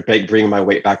started bringing my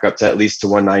weight back up to at least to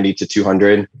 190 to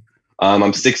 200.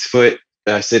 I'm 6 foot.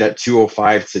 I sit at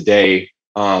 205 today.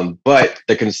 But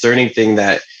the concerning thing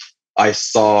that I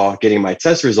saw getting my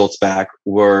test results back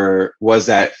was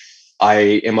that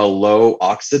I am a low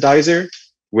oxidizer,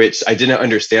 which I didn't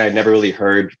understand. I never really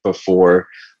heard before.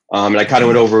 And I kind of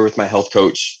went over with my health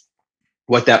coach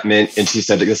what that meant. And she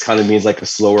said that this kind of means like a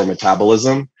slower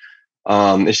metabolism.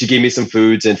 And she gave me some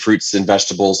foods and fruits and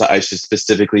vegetables that I should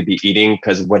specifically be eating,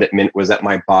 because what it meant was that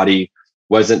my body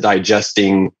wasn't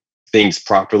digesting things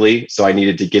properly. So I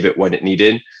needed to give it what it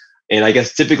needed. And I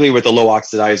guess typically with a low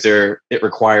oxidizer, it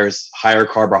requires higher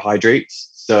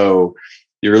carbohydrates. So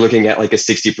you're looking at like a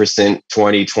 60%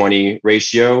 20-20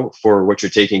 ratio for what you're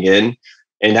taking in.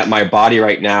 And that my body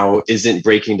right now isn't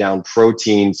breaking down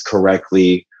proteins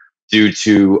correctly due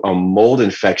to a mold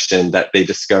infection that they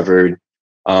discovered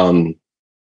in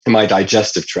my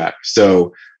digestive tract.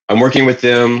 So I'm working with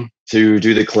them to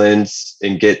do the cleanse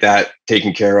and get that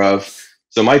taken care of.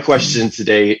 So my question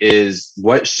today is,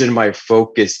 what should my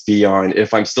focus be on?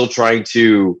 If I'm still trying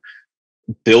to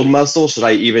build muscle, should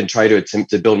I even try to attempt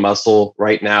to build muscle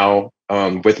right now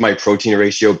with my protein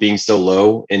ratio being so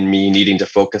low and me needing to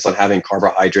focus on having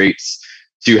carbohydrates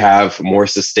to have more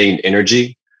sustained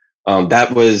energy?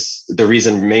 That was the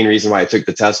main reason why I took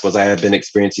the test, was I had been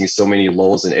experiencing so many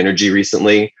lulls in energy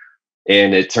recently.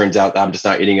 And it turns out that I'm just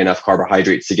not eating enough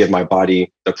carbohydrates to give my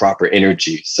body the proper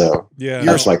energy. So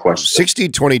that's my question.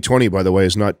 60-20-20, by the way,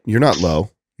 is not, you're not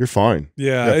low. You're fine.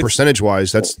 Yeah. Percentage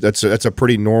wise, that's a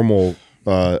pretty normal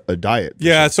a diet.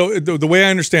 Yeah. So the way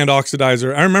I understand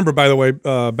oxidizer, I remember, by the way,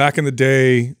 back in the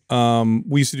day,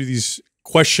 we used to do these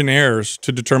questionnaires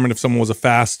to determine if someone was a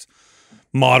fast,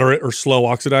 moderate, or slow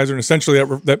oxidizer. And essentially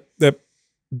that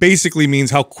basically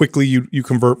means how quickly you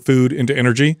convert food into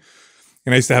energy.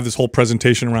 And I used to have this whole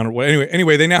presentation around it.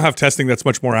 Anyway, they now have testing that's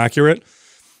much more accurate.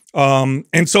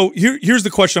 And so here's the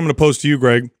question I'm going to pose to you,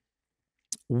 Greg.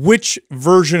 Which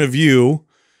version of you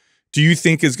do you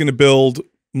think is going to build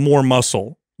more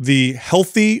muscle? The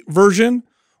healthy version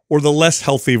or the less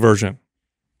healthy version?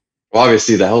 Well,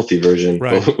 obviously the healthy version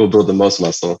will build the most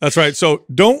muscle. That's right. So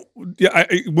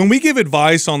when we give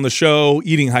advice on the show,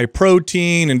 eating high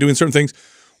protein and doing certain things,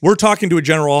 we're talking to a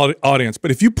general audience. But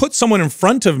if you put someone in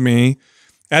front of me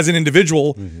as an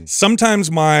individual, sometimes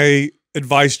my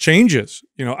advice changes.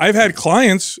 You know, I've had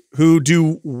clients who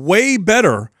do way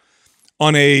better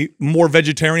on a more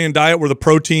vegetarian diet where the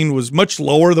protein was much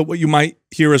lower than what you might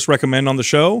hear us recommend on the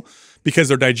show, because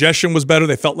their digestion was better.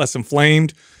 They felt less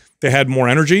inflamed. They had more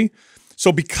energy.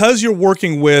 So because you're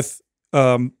working with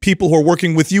people who are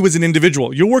working with you as an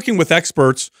individual, you're working with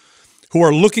experts who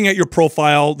are looking at your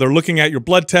profile, they're looking at your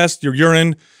blood test, your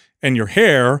urine, and your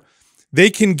hair. They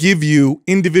can give you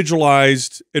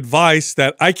individualized advice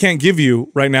that I can't give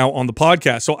you right now on the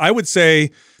podcast. So I would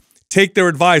say take their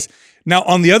advice. Now,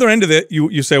 on the other end of it,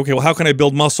 you say, okay, well, how can I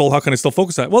build muscle? How can I still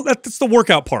focus on that? Well, that's the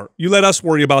workout part. You let us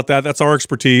worry about that. That's our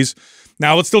expertise.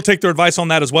 Now, let's still take their advice on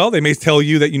that as well. They may tell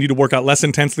you that you need to work out less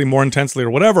intensely, more intensely, or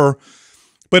whatever.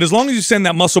 But as long as you send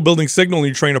that muscle building signal and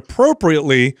you train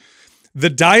appropriately,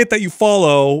 the diet that you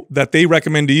follow that they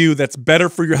recommend to you that's better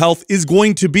for your health is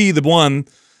going to be the one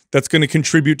that's going to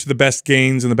contribute to the best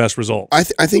gains and the best results.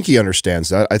 I think he understands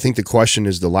that. I think the question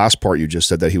is the last part you just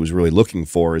said that he was really looking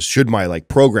for is, should my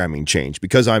programming change?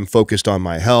 Because I'm focused on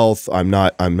my health, I'm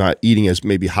not eating as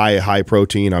maybe high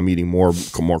protein, I'm eating more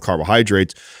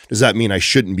carbohydrates. Does that mean I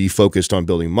shouldn't be focused on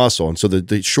building muscle? And so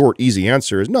the short, easy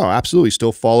answer is no, absolutely.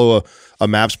 Still follow a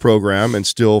MAPS program and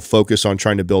still focus on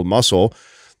trying to build muscle.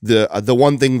 The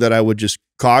one thing that I would just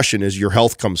caution is your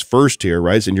health comes first here,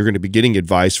 right? And you're going to be getting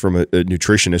advice from a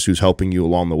nutritionist who's helping you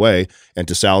along the way. And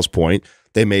to Sal's point,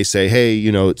 they may say, hey,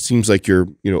 it seems like you're,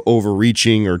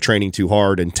 overreaching or training too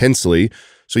hard intensely.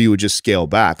 So you would just scale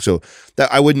back. So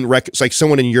that I wouldn't it's like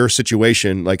someone in your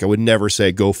situation, I would never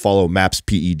say, go follow MAPS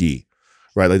PED,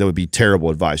 right? That would be terrible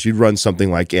advice. You'd run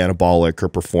something like anabolic or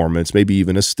performance, maybe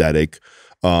even aesthetic.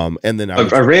 And then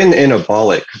I ran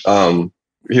anabolic,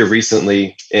 here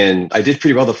recently, and I did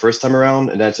pretty well the first time around,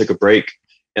 and then I took a break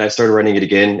and I started running it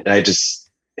again, and I just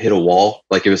hit a wall.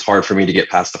 It was hard for me to get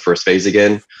past the first phase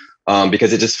again,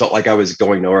 because it just felt like I was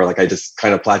going nowhere. I just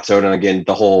kind of plateaued, and again,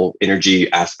 the whole energy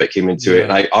aspect came into it.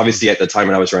 And I obviously at the time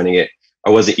when I was running it, I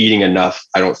wasn't eating enough,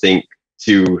 I don't think,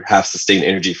 to have sustained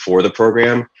energy for the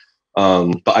program.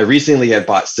 But I recently had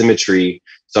bought Symmetry.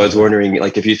 So I was wondering,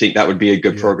 if you think that would be a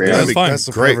good program. That's fine. That's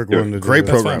great program.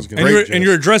 And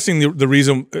you're addressing the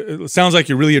reason. It sounds like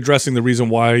you're really addressing the reason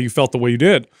why you felt the way you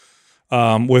did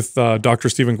with Dr.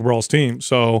 Stephen Cabral's team.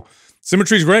 So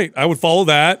Symmetry is great. I would follow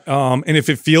that. And if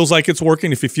it feels like it's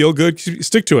working, if you feel good,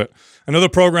 stick to it. Another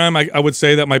program I would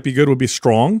say that might be good would be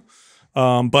Strong.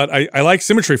 But I like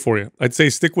Symmetry for you. I'd say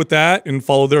stick with that and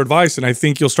follow their advice, and I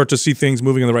think you'll start to see things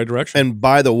moving in the right direction. And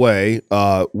by the way,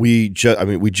 we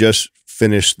just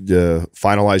finished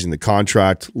finalizing the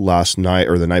contract last night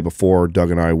or the night before, Doug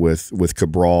and I, with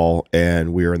Cabral,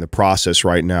 and we are in the process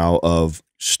right now of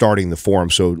starting the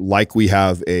forum. So like we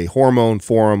have a hormone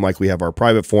forum, like we have our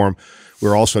private forum,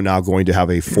 we're also now going to have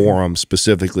a forum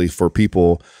specifically for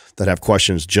people that have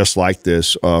questions just like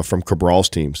this from Cabral's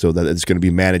team. So that it's going to be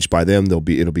managed by them. It'll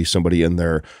be somebody in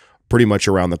there pretty much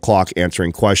around the clock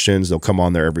answering questions. They'll come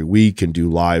on there every week and do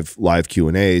live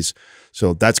Q&As.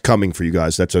 So that's coming for you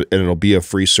guys. And it'll be a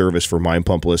free service for Mind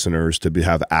Pump listeners to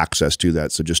have access to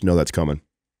that. So just know that's coming.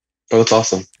 Oh, that's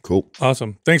awesome. Cool.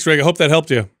 Awesome. Thanks, Greg. I hope that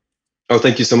helped you. Oh,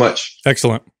 thank you so much.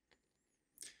 Excellent.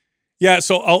 Yeah,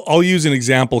 so I'll use an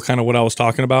example, kind of what I was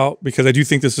talking about, because I do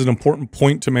think this is an important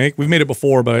point to make. We've made it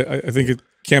before, but I think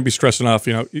can't be stressed enough.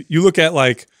 You know, you look at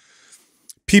like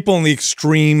people on the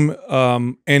extreme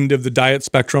end of the diet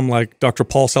spectrum, like Dr.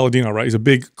 Paul Saladino, right? He's a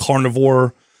big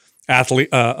carnivore athlete,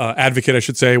 advocate, I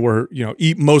should say, where, you know,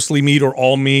 eat mostly meat or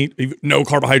all meat, no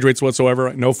carbohydrates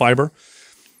whatsoever, no fiber.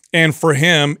 And for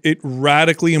him, it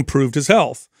radically improved his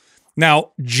health.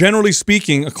 Now, generally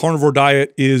speaking, a carnivore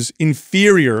diet is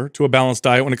inferior to a balanced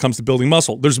diet when it comes to building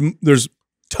muscle. There's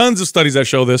tons of studies that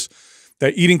show this,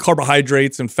 that eating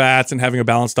carbohydrates and fats and having a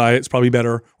balanced diet is probably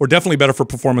better, or definitely better for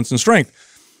performance and strength.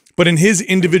 But in his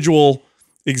individual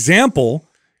example,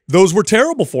 those were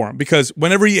terrible for him, because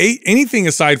whenever he ate anything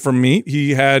aside from meat,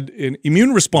 he had an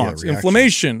immune response,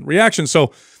 inflammation, reaction.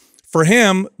 So for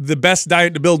him, the best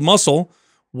diet to build muscle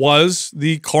was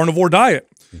the carnivore diet.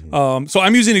 So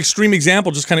I'm using an extreme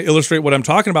example, just kind of illustrate what I'm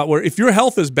talking about, where if your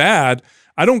health is bad,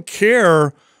 I don't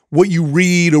care what you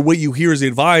read or what you hear as the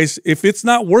advice. If it's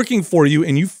not working for you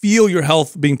and you feel your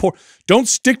health being poor, don't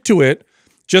stick to it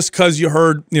just because you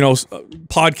heard, you know,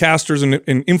 podcasters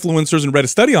and influencers and read a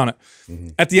study on it.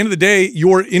 At the end of the day,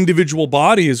 your individual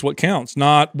body is what counts,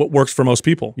 not what works for most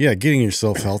people. Yeah, getting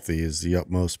yourself healthy is the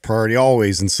utmost priority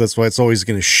always, and so that's why it's always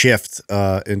going to shift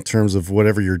in terms of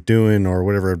whatever you're doing or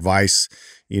whatever advice,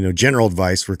 you know, general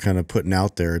advice we're kind of putting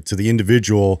out there to the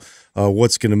individual.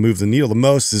 What's going to move the needle the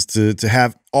most is to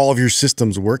have all of your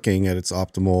systems working at its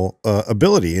optimal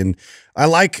ability. And I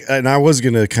was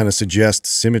going to kind of suggest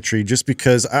symmetry, just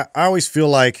because I always feel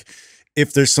like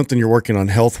if there's something you're working on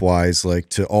health-wise, like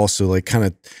to also like kind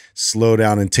of slow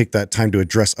down and take that time to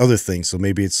address other things. So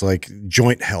maybe it's like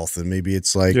joint health, and maybe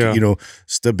it's like, you know,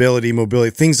 stability,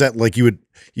 mobility, things that like you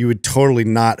would totally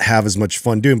not have as much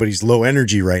fun doing, but he's low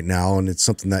energy right now, and it's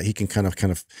something that he can kind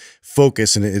of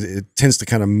focus, and it tends to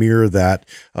kind of mirror that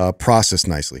process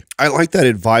nicely. I like that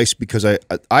advice because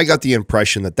I got the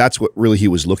impression that that's what really he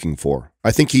was looking for.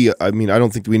 I think I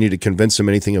don't think we need to convince him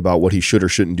anything about what he should or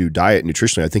shouldn't do diet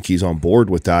nutritionally. I think he's on board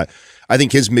with that. I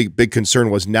think his big concern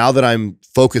was, now that I'm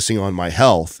focusing on my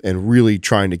health and really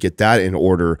trying to get that in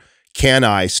order, can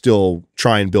I still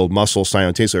try and build muscle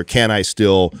simultaneously, or can I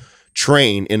still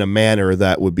train in a manner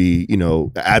that would be, you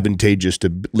know, advantageous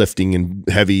to lifting and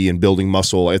heavy and building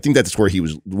muscle? I think that's where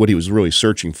what he was really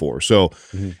searching for. So,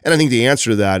 and I think the answer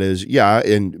to that is,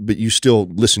 but you still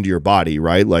listen to your body,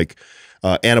 right? Like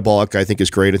anabolic, I think, is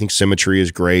great. I think symmetry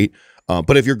is great.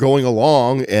 But if you're going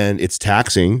along and it's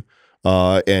taxing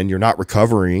and you're not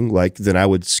recovering, like, then I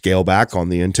would scale back on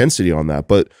the intensity on that.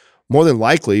 But more than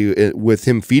likely, with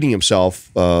him feeding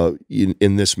himself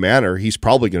in this manner, he's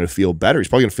probably going to feel better. He's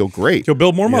probably going to feel great. He'll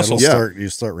build more muscle. You start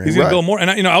He's going to build more.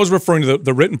 And I was referring to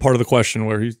the written part of the question,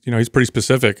 where he's pretty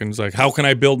specific, and it's like, how can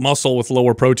I build muscle with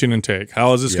lower protein intake?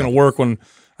 How is this going to work when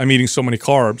I'm eating so many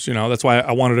carbs? You know, that's why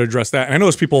I wanted to address that. And I know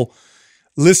there's people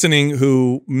listening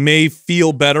who may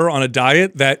feel better on a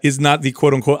diet that is not the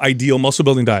quote unquote ideal muscle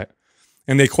building diet.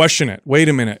 And they question it. Wait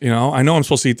a minute, you know, I know I'm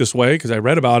supposed to eat this way because I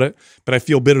read about it, but I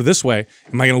feel better this way.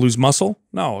 Am I going to lose muscle?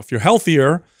 No. If you're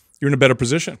healthier, you're in a better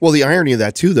position. Well, the irony of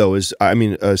that too, though, is,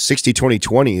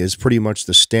 60-20-20 is pretty much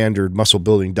the standard muscle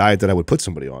building diet that I would put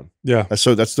somebody on. Yeah.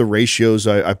 So that's the ratios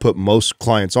I put most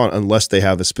clients on, unless they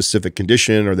have a specific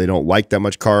condition or they don't like that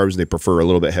much carbs. They prefer a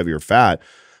little bit heavier fat.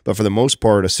 But for the most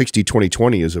part, a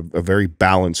 60-20-20 is a very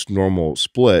balanced, normal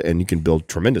split, and you can build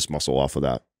tremendous muscle off of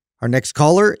that. Our next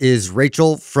caller is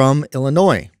Rachel from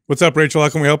Illinois. What's up, Rachel? How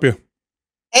can we help you?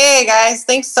 Hey, guys.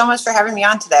 Thanks so much for having me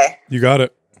on today. You got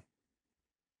it.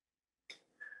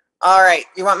 All right.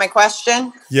 You want my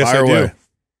question? Yes, I do.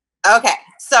 Okay.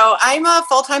 So I'm a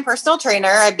full-time personal trainer.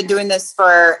 I've been doing this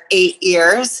for 8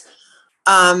 years.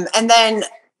 And then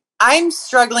I'm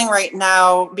struggling right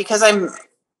now because I'm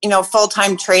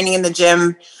full-time training in the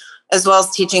gym as well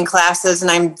as teaching classes, and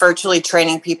I'm virtually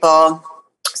training people,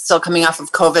 still coming off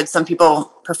of COVID. Some people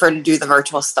prefer to do the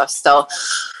virtual stuff still.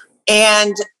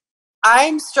 And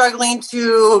I'm struggling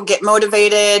to get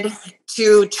motivated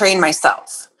to train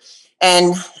myself.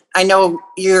 And I know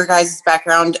your guys'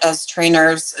 background as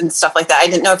trainers and stuff like that. I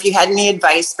didn't know if you had any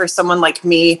advice for someone like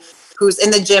me who's in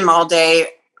the gym all day,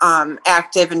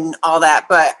 active and all that,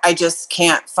 but I just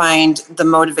can't find the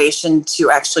motivation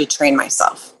to actually train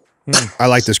myself. I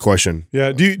like this question.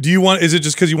 Yeah. Do you want, is it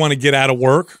just because you want to get out of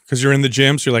work because you're in the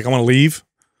gym, so you're like, I want to leave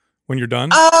when you're done?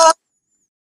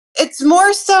 It's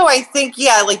more so, I think,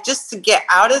 like just to get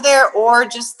out of there, or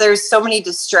just there's so many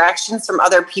distractions from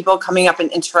other people coming up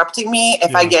and interrupting me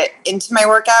if I get into my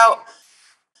workout.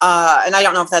 And I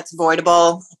don't know if that's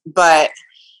avoidable, but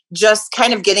just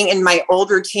kind of getting in my old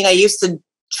routine. I used to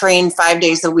train 5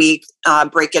 days a week,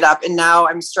 break it up. And now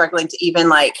I'm struggling to even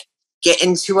like get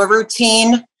into a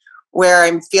routine where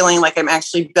I'm feeling like I'm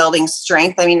actually building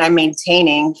strength. I mean, I'm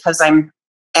maintaining because I'm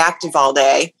active all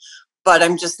day, but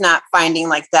I'm just not finding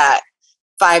like that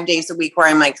 5 days a week where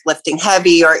I'm like lifting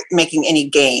heavy or making any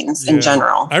gains in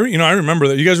general. I remember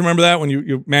that. You guys remember that when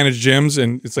you manage gyms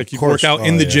and it's like you work out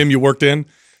in the gym you worked in,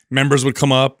 members would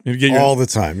come up and get your all the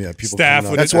time. Yeah. People staff.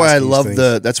 That's why I love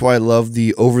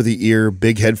the over the ear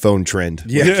big headphone trend.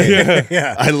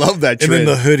 Yeah. I love that trend. And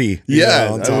then the hoodie.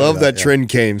 Yeah. I love that trend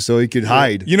came so he could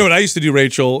hide. You know what I used to do,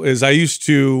 Rachel, is I used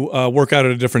to work out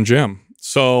at a different gym.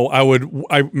 So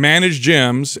I managed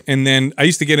gyms, and then I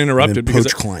used to get interrupted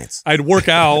because clients. I'd work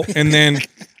out, and then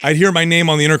I'd hear my name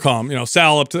on the intercom. You know,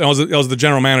 Sal up to I was the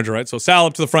general manager, right? So Sal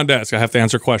up to the front desk. I have to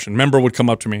answer a question. Member would come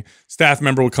up to me. Staff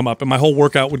member would come up, and my whole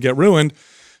workout would get ruined.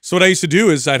 So what I used to do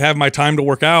is I'd have my time to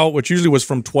work out, which usually was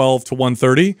from 12 to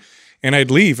 1:30, and I'd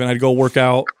leave and I'd go work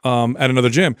out at another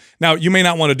gym. Now you may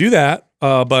not want to do that,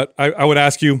 but I would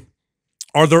ask you: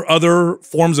 are there other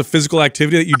forms of physical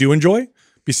activity that you do enjoy?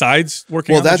 Besides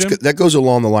working out in the gym? That goes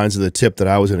along the lines of the tip that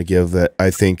I was going to give that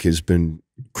I think has been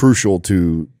crucial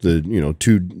to the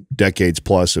 2 decades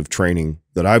plus of training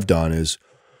that I've done is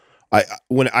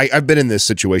I've been in this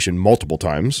situation multiple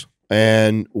times,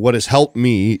 and what has helped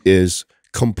me is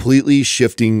completely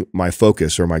shifting my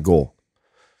focus or my goal.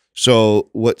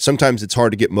 So sometimes it's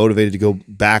hard to get motivated to go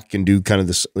back and do kind of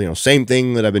this same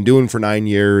thing that I've been doing for 9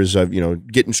 years of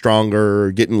getting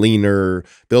stronger, getting leaner,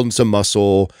 building some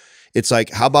muscle. It's like,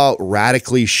 how about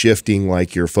radically shifting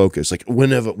like your focus? Like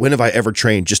when have I ever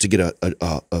trained just to get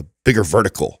a bigger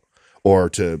vertical or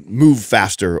to move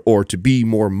faster or to be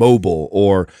more mobile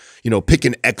or, pick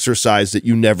an exercise that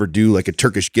you never do, like a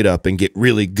Turkish get up and get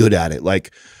really good at it.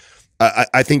 Like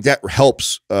I think that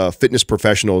helps fitness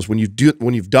professionals when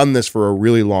you've done this for a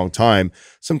really long time.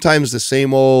 Sometimes the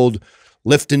same old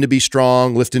lifting to be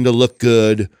strong, lifting to look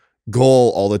good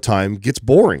goal all the time gets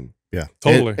boring. Yeah,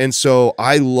 totally. And so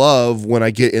I love when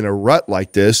I get in a rut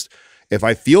like this, if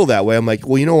I feel that way, I'm like,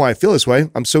 well, you know why I feel this way?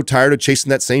 I'm so tired of chasing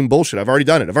that same bullshit. I've already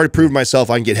done it. I've already proved myself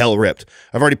I can get hella ripped.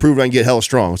 I've already proved I can get hella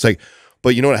strong. It's like,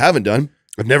 but you know what I haven't done?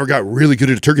 I've never got really good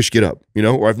at a Turkish get up,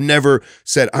 or I've never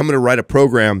said, I'm going to write a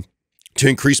program to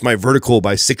increase my vertical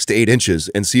by 6 to 8 inches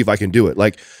and see if I can do it.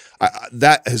 Like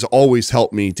that has always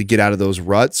helped me to get out of those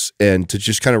ruts and to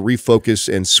just kind of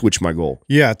refocus and switch my goal.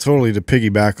 Yeah, totally. To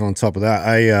piggyback on top of that,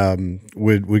 I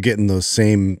would get in that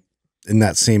same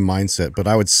mindset, but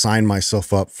I would sign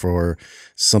myself up for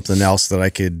something else that I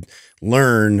could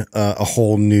learn a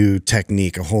whole new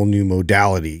technique, a whole new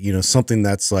modality, something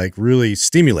that's like really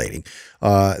stimulating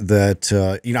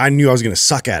that, I knew I was going to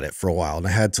suck at it for a while and I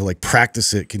had to like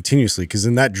practice it continuously. Cause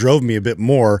then that drove me a bit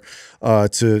more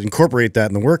to incorporate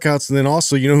that in the workouts. And then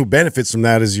also, who benefits from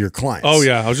that is your clients. Oh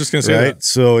yeah. I was just going to say that.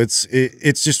 So it's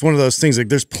just one of those things. Like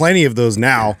there's plenty of those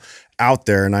now out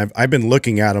there. And I've been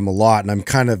looking at them a lot and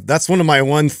that's one of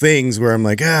my things where I'm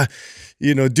like,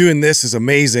 doing this is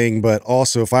amazing, but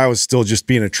also if I was still just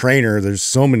being a trainer, there's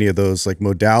so many of those like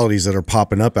modalities that are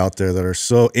popping up out there that are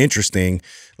so interesting.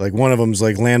 Like one of them is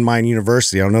like Landmine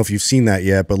University. I don't know if you've seen that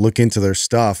yet, but look into their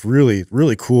stuff. Really,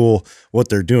 really cool what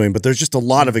they're doing. But there's just a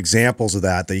lot of examples of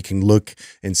that you can look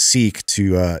and seek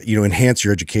to, enhance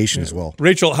your education as well.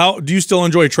 Rachel, how do you still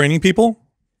enjoy training people?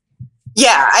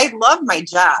 Yeah, I love my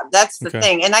job. That's the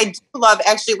thing. And I do love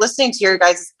actually listening to your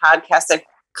guys' podcast. I've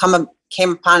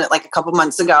came upon it like a couple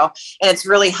months ago, and it's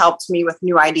really helped me with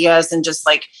new ideas and just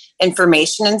like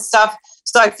information and stuff.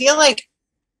 So I feel like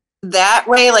that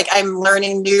way, like I'm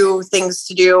learning new things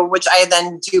to do, which I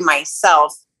then do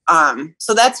myself.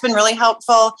 So that's been really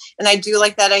helpful. And I do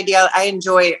like that idea. I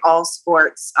enjoy all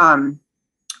sports.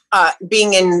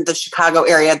 Being in the Chicago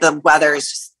area, the weather is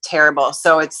just terrible.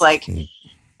 So it's like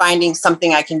finding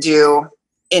something I can do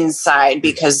inside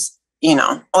because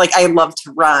like I love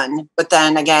to run, but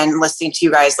then again, listening to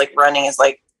you guys, like running is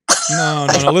like, no.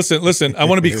 Listen, I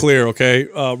want to be clear. Okay.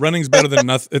 Running's better than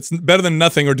nothing. It's better than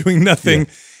nothing or doing nothing.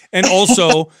 Yeah. And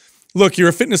also look, you're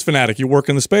a fitness fanatic. You work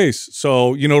in the space.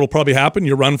 So, it'll probably happen.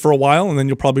 You run for a while and then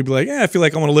you'll probably be like, I feel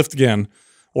like I want to lift again,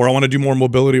 or I want to do more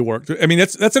mobility work. I mean,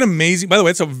 that's an amazing, by the way,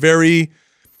 it's a very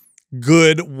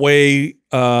good way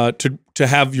to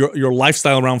have your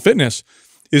lifestyle around fitness.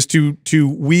 Is to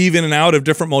weave in and out of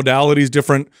different modalities,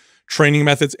 different training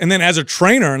methods. And then as a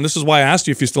trainer, and this is why I asked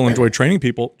you if you still enjoy training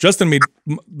people, Justin made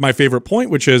my favorite point,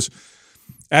 which is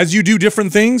as you do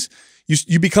different things,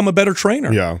 you become a better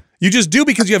trainer. Yeah. You just do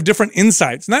because you have different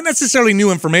insights, not necessarily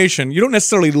new information. You don't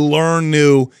necessarily learn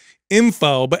new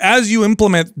info, but as you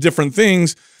implement different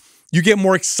things, you get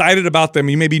more excited about them.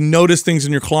 You maybe notice things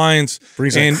in your clients.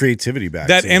 Brings that creativity back.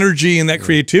 That energy and that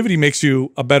creativity makes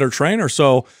you a better trainer.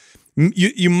 So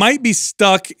you might be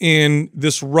stuck in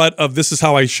this rut of this is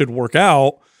how I should work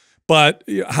out, But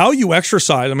how you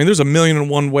exercise, I mean, there's a million and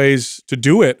one ways to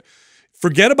do it.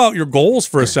 Forget about your goals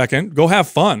for a second. Go have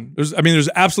fun. There's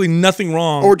absolutely nothing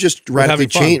wrong. Or just radically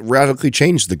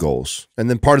change the goals. And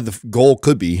then part of the goal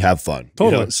could be have fun.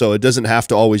 Totally. You know? So it doesn't have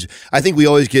to always, I think we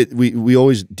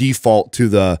always default to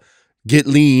the get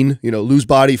lean, lose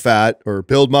body fat or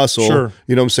build muscle. Sure.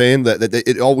 You know what I'm saying?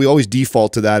 We always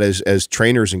default to that as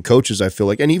trainers and coaches, I feel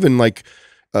like, and even like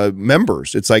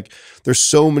members. It's like there's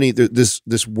so many,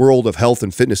 this world of health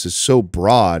and fitness is so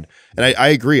broad. And I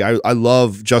agree. I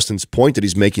love Justin's point that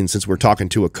he's making, since we're talking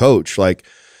to a coach. Like,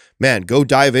 man, go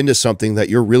dive into something that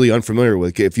you're really unfamiliar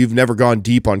with. If you've never gone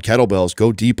deep on kettlebells,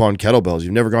 go deep on kettlebells.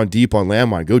 You've never gone deep on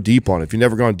landmine, go deep on it. If you've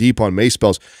never gone deep on mace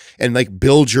bells, and like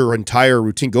build your entire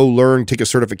routine, go learn, take a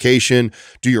certification,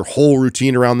 do your whole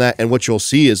routine around that. And what you'll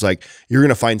see is like, you're going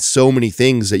to find so many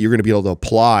things that you're going to be able to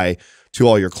apply to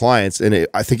all your clients. And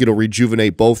I think it'll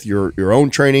rejuvenate both your own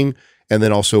training and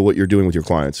then also what you're doing with your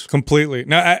clients. Completely.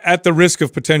 Now, at the risk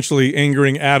of potentially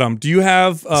angering Adam, do you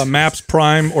have MAPS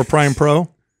Prime or Prime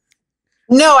Pro?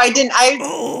 No, I didn't.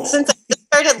 Since I just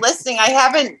started listening, I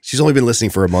haven't. She's only been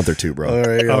listening for a month or two, bro. All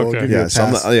right, okay. Yeah, so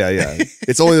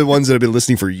it's only the ones that have been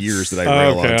listening for years that I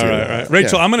rail on to. All right.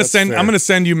 Rachel, Yeah, I'm gonna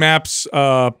send you MAPS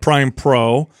Prime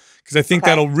Pro, because I think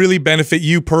that'll really benefit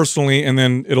you personally, and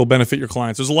then it'll benefit your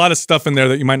clients. There's a lot of stuff in there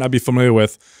that you might not be familiar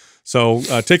with. So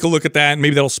take a look at that, and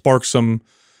maybe that'll spark some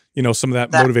of that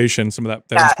motivation, some of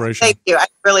that inspiration. Thank you. I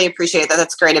really appreciate that.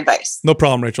 That's great advice. No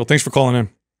problem, Rachel. Thanks for calling in.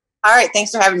 All right. Thanks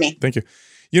for having me. Thank you.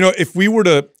 If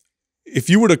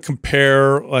you were to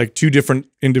compare like two different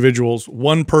individuals,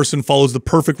 one person follows the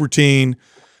perfect routine,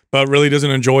 but really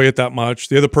doesn't enjoy it that much.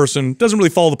 The other person doesn't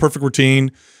really follow the perfect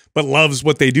routine, but loves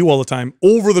what they do all the time.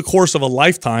 Over the course of a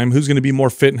lifetime, who's going to be more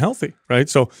fit and healthy, right?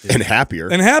 So and happier.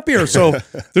 So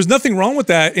there's nothing wrong with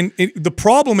that. And the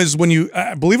problem is when you,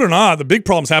 believe it or not, the big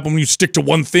problems happen when you stick to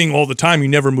one thing all the time. You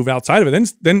never move outside of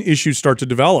it. Then issues start to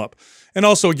develop. And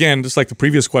also, again, just like the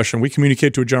previous question, we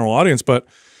communicate to a general audience, but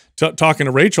talking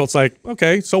to Rachel, it's like,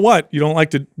 okay, so what? You don't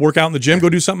like to work out in the gym? Go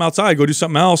do something outside. Go do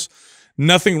something else.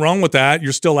 Nothing wrong with that.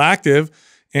 You're still active.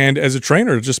 And as a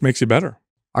trainer, it just makes you better.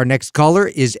 Our next caller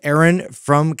is Aaron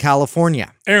from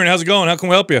California. Aaron, how's it going? How can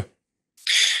we help you?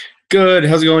 Good.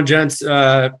 How's it going, gents?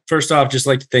 First off, just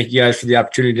like to thank you guys for the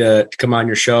opportunity to come on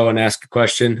your show and ask a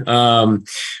question.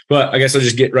 But I guess I'll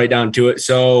just get right down to it.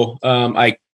 So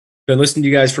I've been listening to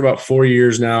you guys for about 4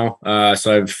 years now.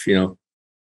 So I've,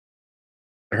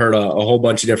 heard a whole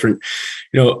bunch of different,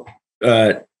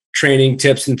 training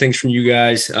tips and things from you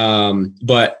guys.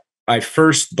 But I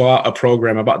first bought a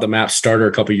program. I bought the MAPS Starter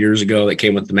a couple of years ago that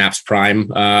came with the MAPS Prime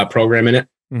program in it.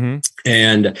 Mm-hmm.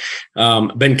 And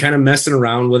been kind of messing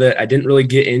around with it. I didn't really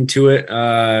get into it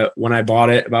when I bought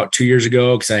it about 2 years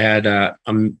ago, because I had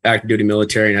I'm active duty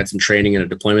military and had some training and a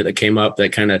deployment that came up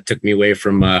that kind of took me away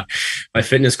from my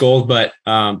fitness goals. But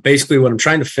basically what I'm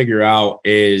trying to figure out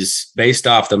is, based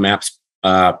off the MAPS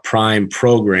Prime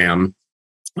program,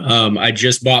 I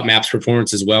just bought MAPS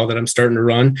Performance as well that I'm starting to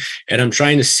run, and I'm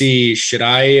trying to see, should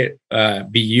I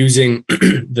be using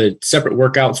the separate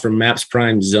workouts from MAPS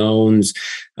Prime zones,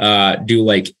 do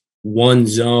like one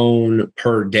zone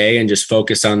per day and just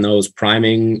focus on those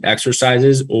priming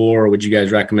exercises? Or would you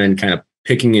guys recommend kind of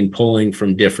picking and pulling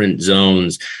from different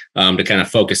zones to kind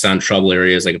of focus on trouble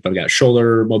areas, like if I've got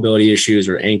shoulder mobility issues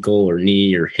or ankle or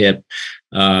knee or hip?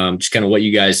 Just kind of what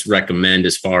you guys recommend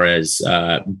as far as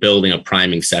building a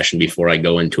priming session before I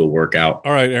go into a workout.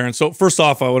 All right, Aaron. So first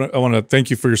off, I want to thank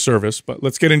you for your service, but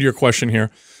let's get into your question here.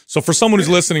 So for someone who's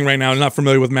listening right now and not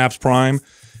familiar with MAPS Prime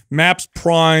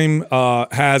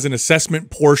has an assessment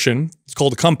portion. It's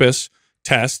called a compass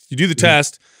test. You do the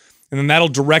test, and then that'll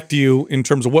direct you in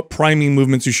terms of what priming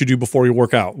movements you should do before you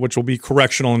work out, which will be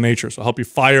correctional in nature. So it'll help you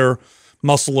fire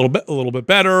muscle a little bit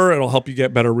better. It'll help you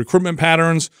get better recruitment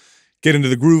patterns, get into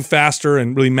the groove faster,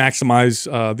 and really maximize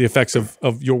the effects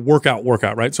of your workout,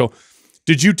 right? So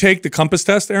did you take the compass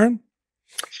test, Aaron?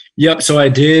 Yep. So I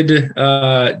did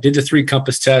the 3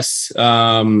 compass tests.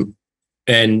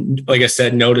 And like I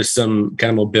said, noticed some kind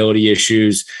of mobility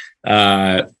issues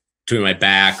doing my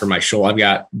back or my shoulder. I've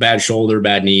got bad shoulder,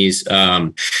 bad knees.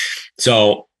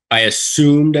 So I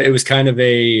assumed it was kind of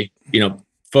a,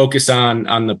 focus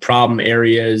on the problem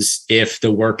areas if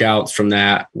the workouts from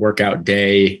that workout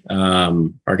day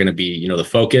are going to be, the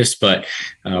focus, but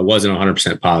wasn't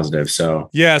 100% positive. So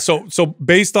yeah. So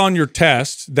based on your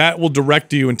test, that will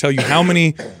direct you and tell you how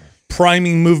many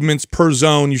priming movements per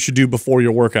zone you should do before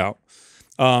your workout.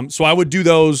 So I would do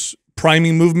those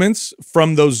priming movements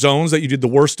from those zones that you did the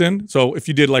worst in. So if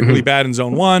you did like really bad in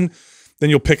zone 1, then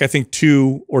you'll pick, I think,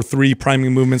 2 or 3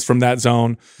 priming movements from that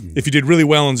zone. If you did really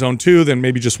well in zone 2, then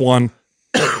maybe just 1,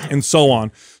 and so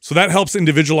on. So that helps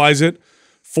individualize it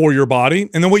for your body.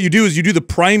 And then what you do is you do the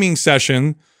priming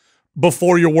session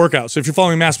before your workout. So if you're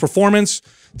following Mass Performance,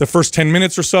 the first 10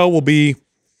 minutes or so will be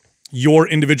your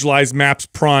individualized MAPS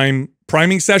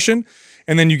priming session,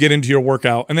 and then you get into your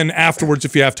workout. And then afterwards,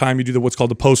 if you have time, you do what's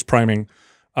called the post-priming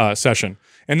session.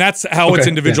 And that's how it's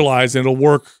individualized, and it'll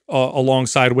work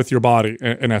alongside with your body,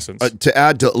 in essence. To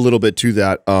add a little bit to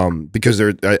that, because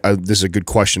this is a good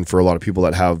question for a lot of people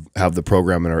that have the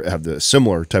program and have the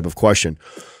similar type of question.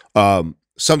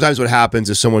 Sometimes what happens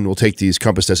is someone will take these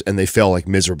compass tests and they fail like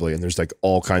miserably, and there's like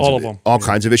all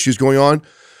kinds of issues going on.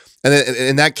 And then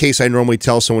in that case, I normally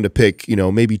tell someone to pick,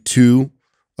 maybe 2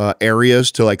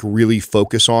 areas to like really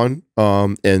focus on.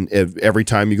 And every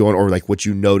time you go on, or like what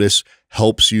you notice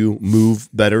helps you move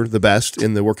better, the best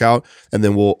in the workout. And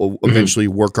then we'll eventually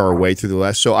work our way through the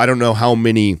rest. So I don't know how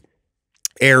many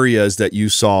areas that you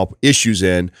saw issues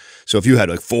in. So if you had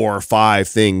like 4 or 5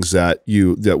 things that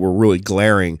were really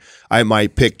glaring, I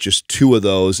might pick just 2 of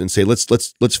those and say, let's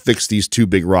fix these 2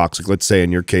 big rocks. Like, let's say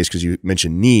in your case, because you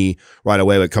mentioned knee, right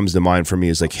away what comes to mind for me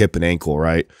is like hip and ankle,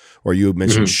 right? Or you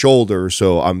mentioned shoulder,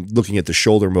 so I'm looking at the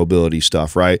shoulder mobility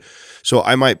stuff, right? So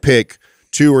I might pick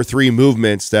 2 or 3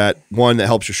 movements, one that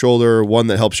helps your shoulder, one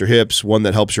that helps your hips, one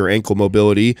that helps your ankle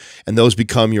mobility, and those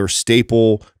become your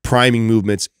staple priming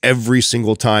movements every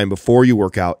single time before you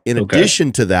work out. In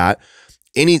addition to that,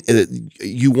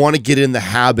 you want to get in the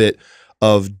habit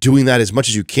of doing that as much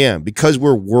as you can, because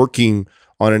we're working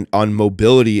on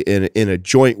mobility in a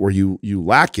joint where you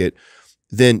lack it.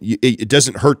 Then it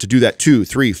doesn't hurt to do that 2,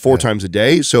 3, 4 times a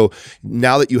day. So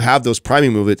now that you have those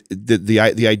priming movements, the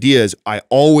idea is I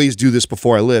always do this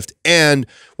before I lift. And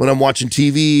when I'm watching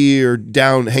TV or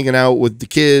down hanging out with the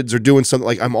kids or doing something,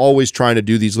 like I'm always trying to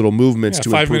do these little movements to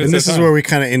 5 improve. minutes. And this is where we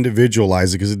kind of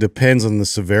individualize it, because it depends on the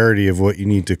severity of what you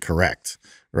need to correct.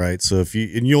 Right. So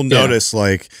you'll notice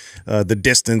like the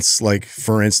distance, like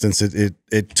for instance,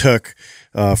 it took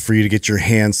for you to get your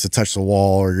hands to touch the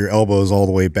wall, or your elbows all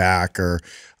the way back, or,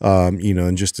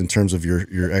 and just in terms of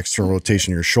your external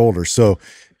rotation, of your shoulder. So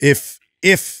if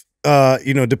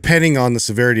depending on the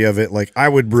severity of it, like I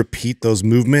would repeat those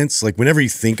movements, like whenever you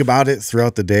think about it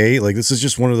throughout the day. Like this is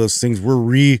just one of those things we're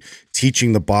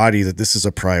reteaching the body that this is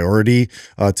a priority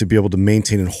to be able to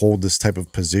maintain and hold this type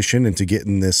of position and to get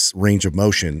in this range of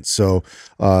motion. So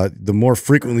the more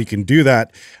frequently you can do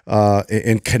that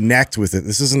and connect with it.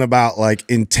 This isn't about like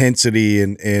intensity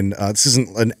and this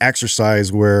isn't an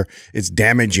exercise where it's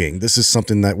damaging. This is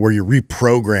something where you're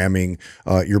reprogramming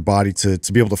your body to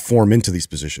be able to form into these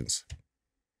positions.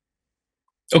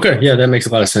 Okay. Yeah, that makes a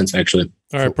lot of sense, actually.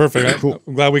 All right, perfect. Cool.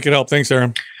 I'm glad we could help. Thanks,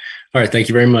 Aaron. All right. Thank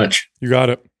you very much. You got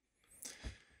it.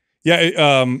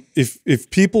 Yeah. If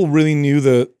people really knew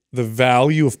the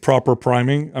value of proper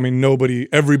priming, I mean,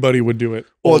 everybody would do it.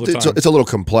 Well, it's a little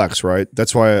complex, right?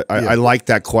 That's why I like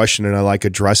that question, and I like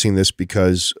addressing this,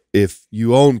 because if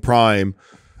you own Prime,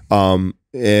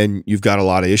 and you've got a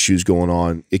lot of issues going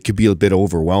on, it could be a bit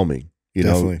overwhelming.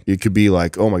 Definitely. It could be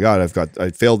like, oh my God,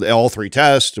 I failed all 3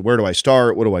 tests. Where do I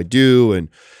start? What do I do? And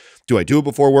do I do it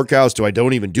before workouts?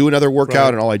 Don't even do another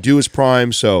workout, and all I do is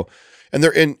Prime? So,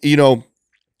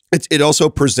 it also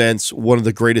presents one of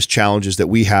the greatest challenges that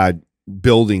we had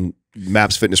building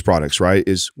MAPS fitness products, right?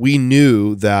 Is we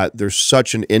knew that there's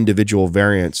such an individual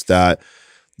variance that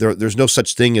there's no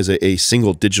such thing as a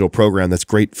single digital program that's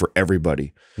great for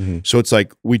everybody. So it's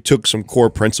like we took some core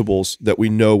principles that we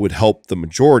know would help the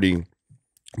majority,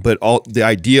 but the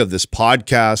idea of this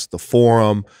podcast, the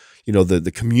forum,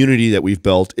 the community that we've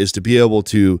built is to be able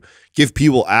to give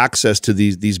people access to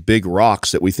these big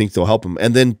rocks that we think they'll help them,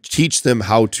 and then teach them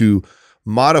how to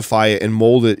modify it and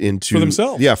mold it into for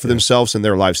themselves. Yeah, for themselves and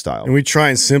their lifestyle. And we try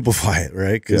and simplify it,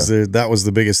 right? Because that was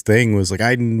the biggest thing, was like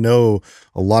I know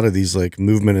a lot of these like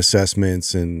movement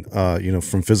assessments and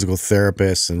from physical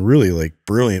therapists and really like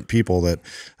brilliant people that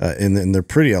and they're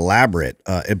pretty elaborate.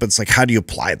 But it's like, how do you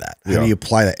apply that? How do you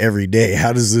apply that every day?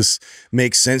 How does this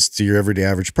make sense to your everyday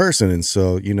average person? And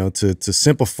so to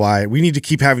simplify it, we need to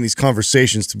keep having these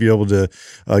conversations to be able to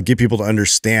get people to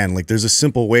understand. Like there's a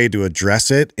simple way to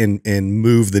address it and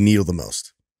move the needle the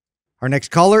most. Our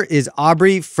next caller is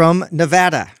Aubrey from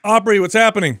Nevada. Aubrey, what's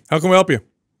happening? How can we help you?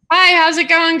 Hi, how's it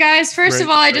going, guys? First of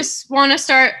all, I just want to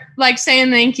start like saying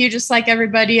thank you, just like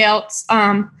everybody else.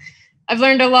 I've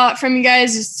learned a lot from you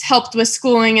guys. It's helped with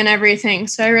schooling and everything,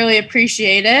 so I really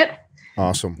appreciate it.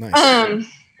 Awesome. Nice.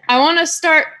 I want to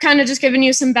start kind of just giving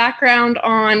you some background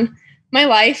on my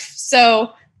life.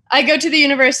 So I go to the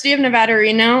University of Nevada,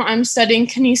 Reno. I'm studying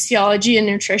kinesiology and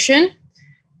nutrition.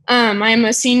 I'm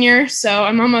a senior, so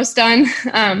I'm almost done.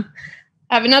 I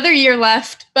have another year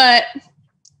left, but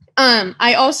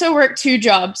I also work 2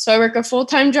 jobs. So I work a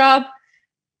full-time job,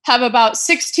 have about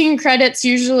 16 credits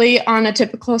usually on a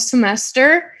typical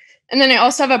semester. And then I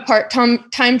also have a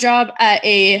part-time job at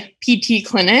a PT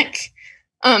clinic.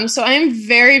 So I'm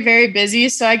very, very busy.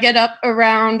 So I get up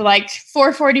around like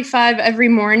 4:45 every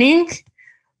morning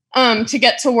to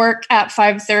get to work at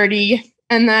 5:30.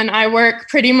 And then I work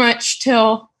pretty much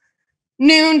till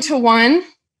noon to 1.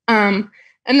 And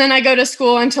then I go to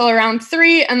school until around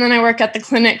 3. And then I work at the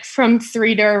clinic from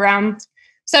 3 to around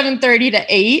 7:30 to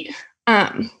 8.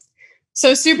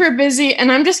 So super busy.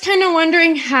 And I'm just kind of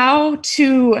wondering how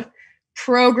to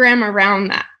program around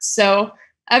that. So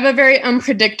I have a very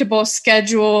unpredictable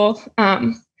schedule,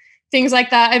 things like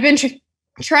that. I've been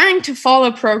trying to follow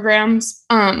programs,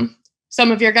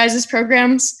 some of your guys'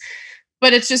 programs,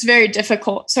 but it's just very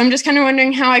difficult. So I'm just kind of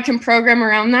wondering how I can program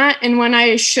around that and when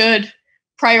I should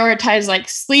prioritize like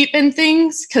sleep and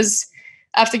things, because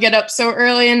I have to get up so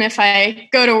early. And if I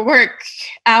go to work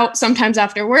out sometimes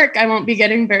after work, I won't be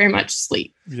getting very much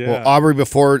sleep. Yeah. Well, Aubrey,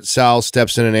 before Sal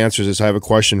steps in and answers this, I have a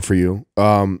question for you.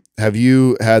 Have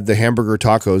you had the hamburger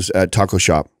tacos at Taco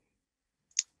Shop?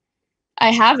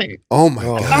 I haven't. Oh my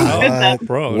God.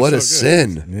 Bro, what a so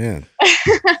sin. Man.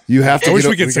 You have to I wish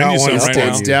we could send you some right now.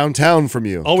 It's downtown from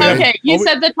you. Okay. You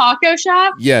said the taco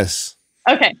shop? Yes.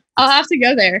 Okay. I'll have to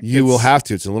go there. You will have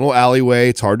to. It's a little alleyway.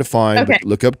 It's hard to find. Okay.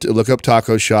 But look up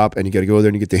Taco Shop, and you got to go there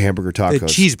and you get the hamburger tacos. The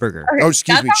cheeseburger. Oh,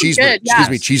 excuse me, cheeseburger. Excuse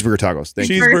me, cheeseburger tacos. Thank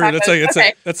you.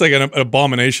 Cheeseburger. That's like an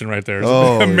abomination right there.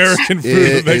 Oh, American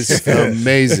food. It is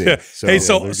amazing.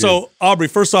 So Aubrey,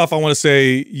 first off, I want to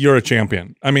say you're a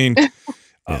champion. I mean,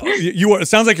 you are. It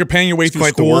sounds like you're paying your way through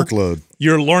school. Quite the workload.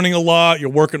 You're learning a lot.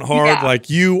 You're working hard. Yeah. Like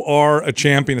you are a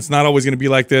champion. It's not always going to be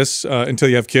like this until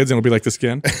you have kids, and it'll be like this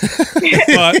again.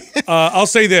 But I'll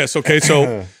say this, okay?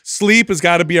 So sleep has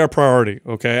got to be our priority,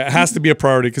 okay? It has to be a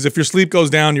priority because if your sleep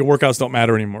goes down, your workouts don't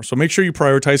matter anymore. So make sure you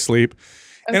prioritize sleep.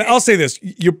 Okay. And I'll say this: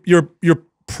 you're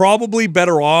probably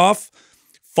better off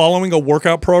following a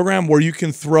workout program where you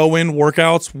can throw in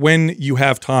workouts when you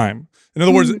have time. In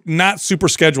other words, not super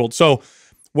scheduled. So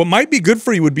what might be good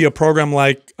for you would be a program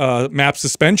like MAP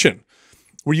Suspension,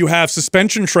 where you have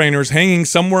suspension trainers hanging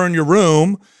somewhere in your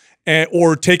room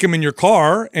or take them in your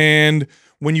car. And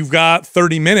when you've got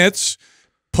 30 minutes,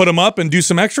 put them up and do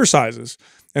some exercises.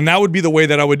 And that would be the way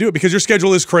that I would do it because your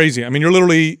schedule is crazy. I mean, you're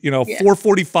literally,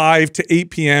 4:45 to 8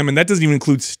 p.m. and that doesn't even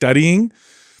include studying.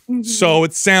 So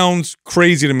it sounds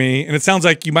crazy to me. And it sounds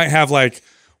like you might have like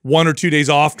 1 or 2 days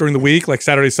off during the week, like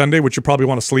Saturday, Sunday, which you probably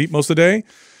want to sleep most of the day.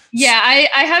 Yeah,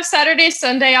 I have Saturday,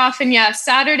 Sunday off. And yeah,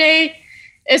 Saturday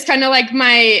is kind of like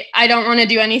my I don't want to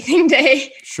do anything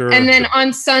day. Sure. And then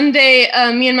on Sunday,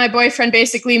 me and my boyfriend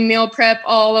basically meal prep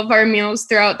all of our meals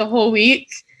throughout the whole week.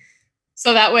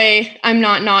 So that way I'm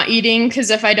not eating because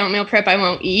if I don't meal prep, I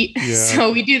won't eat. Yeah.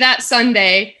 So we do that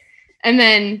Sunday. And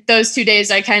then those 2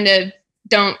 days I kind of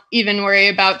don't even worry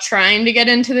about trying to get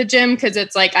into the gym because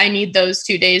it's like I need those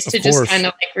 2 days to just kind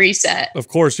of like reset. Of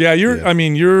course. Yeah, you're a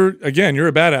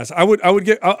badass. I would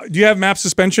get do you have MAP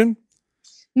Suspension?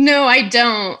 No, I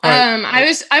don't.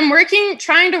 Right. I'm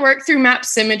trying to work through MAP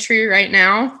Symmetry right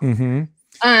now.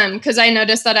 Because I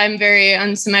noticed that I'm very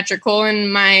unsymmetrical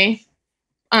in my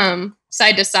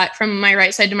side to side, from my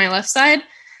right side to my left side.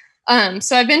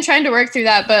 So I've been trying to work through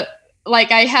that, but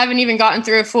like I haven't even gotten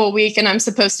through a full week and I'm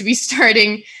supposed to be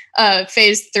starting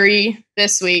phase 3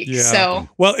 this week. Yeah. So,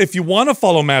 well, if you want to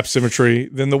follow MAP Symmetry,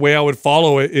 then the way I would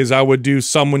follow it is I would do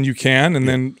some when you can and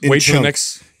then wait till the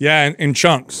next. Yeah. In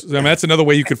chunks. I mean, that's another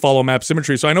way you could follow MAP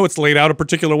Symmetry. So I know it's laid out a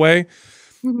particular way,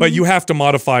 but you have to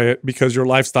modify it because your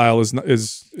lifestyle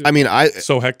is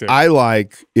so hectic. I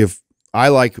like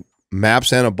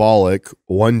MAPS anabolic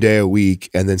 1 day a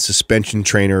week and then suspension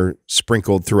trainer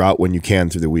sprinkled throughout when you can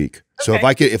through the week. So if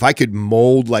I could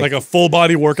mold like a full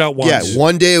body workout once. Yeah,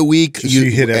 1 day a week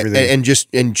you hit everything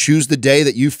and choose the day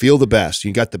that you feel the best.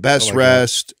 You got the best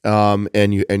rest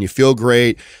and you feel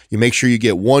great. You make sure you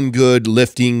get one good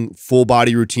lifting full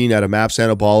body routine out of MAPS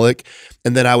anabolic.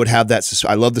 And then I would have that.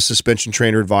 I love the suspension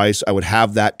trainer advice. I would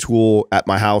have that tool at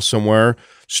my house somewhere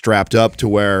strapped up to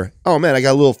where, oh man, I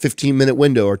got a little 15-minute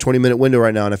window or 20-minute window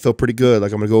right now and I feel pretty good.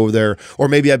 Like I'm going to go over there. Or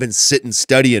maybe I've been sitting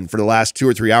studying for the last 2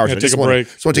 or 3 hours. Yeah, I just want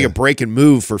to take a break and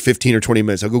move for 15 or 20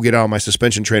 minutes. I'll go get out on my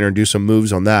suspension trainer and do some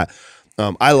moves on that.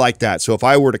 I like that. So if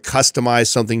I were to customize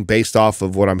something based off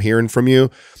of what I'm hearing from you,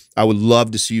 I would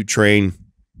love to see you train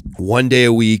 1 day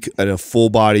a week at a full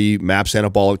body MAPS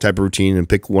anabolic type of routine and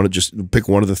pick one of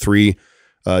the 3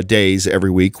 days every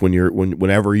week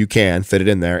whenever you can fit it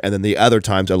in there. And then the other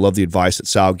times, I love the advice that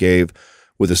Sal gave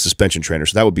with a suspension trainer.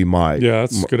 So that would be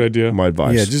that's a good idea. My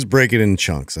advice. Yeah, just break it in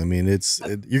chunks. I mean,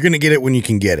 you're going to get it when you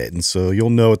can get it. And so you'll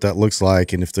know what that looks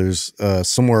like. And if there's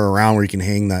somewhere around where you can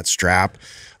hang that strap,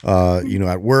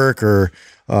 at work or,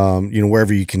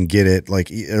 wherever you can get it,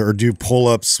 or do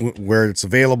pull-ups where it's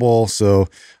available. So,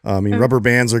 rubber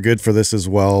bands are good for this as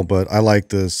well, but I like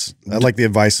this. I like the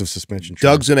advice of suspension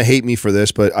trainer. Doug's going to hate me for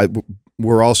this, but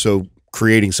we're also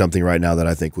creating something right now that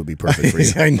I think would be perfect for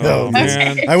you. I know. Oh,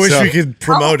 man. I wish we could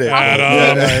promote it.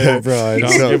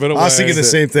 Don't give it away. I was thinking the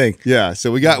same thing. Yeah. So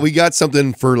we got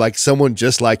something for like someone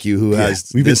just like you who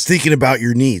has. We've been thinking about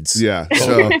your needs. Yeah.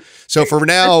 So for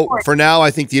now,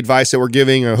 I think the advice that we're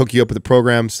giving, hook you up with the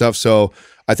program stuff. So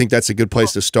I think that's a good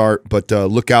place to start. But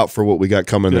look out for what we got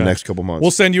coming in the next couple months.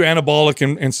 We'll send you anabolic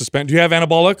and suspend. Do you have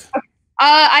anabolic?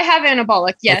 I have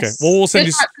anabolic, yes. Okay. Well, we'll send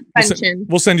you suspension.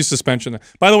 We'll send you suspension.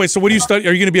 By the way, so what do you study?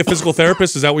 Are you going to be a physical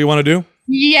therapist? Is that what you want to do?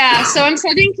 Yeah. So I'm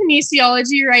studying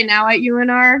kinesiology right now at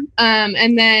UNR.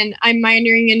 And then I'm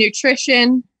minoring in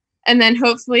nutrition. And then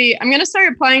hopefully I'm going to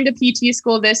start applying to PT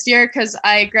school this year because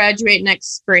I graduate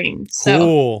next spring.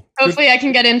 So hopefully I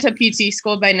can get into PT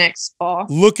school by next fall.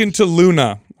 Look into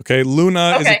Luna. Okay.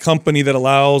 Luna is a company that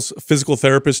allows physical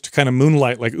therapists to kind of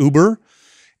moonlight like Uber.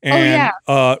 And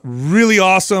really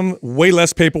awesome, way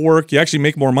less paperwork. You actually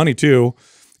make more money too.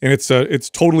 And it's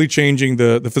totally changing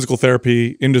the physical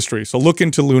therapy industry. So look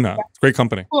into Luna. It's a great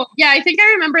company. Cool. Yeah, I think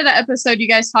I remember that episode you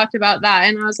guys talked about that.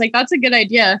 And I was like, that's a good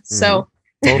idea. So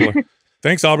totally.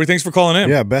 Thanks, Aubrey. Thanks for calling in.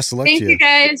 Yeah, best of luck to you. Thank you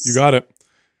guys. You got it.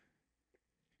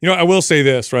 I will say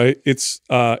this, right? It's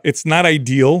not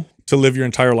ideal to live your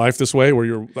entire life this way where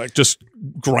you're like just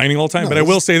grinding all the time. But I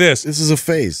will say this. This is a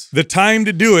phase. The time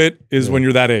to do it is when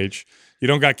you're that age. You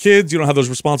don't got kids, you don't have those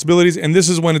responsibilities, and this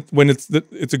is when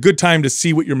it's a good time to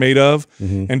see what you're made of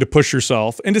and to push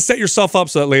yourself and to set yourself up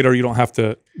so that later you don't have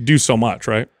to do so much,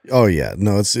 right? Oh yeah,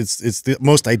 no, it's the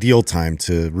most ideal time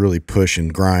to really push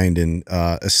and grind and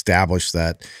establish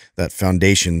that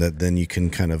foundation that then you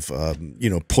can kind of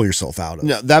pull yourself out of.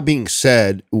 Now, that being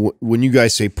said, when you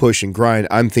guys say push and grind,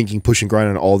 I'm thinking push and grind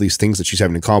on all these things that she's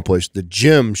having accomplished. The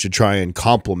gym should try and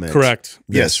complement. Correct.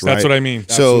 Yes, right. That's what I mean.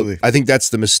 So Absolutely. I think that's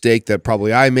the mistake that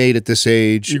probably I made at this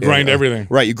age. You grind everything.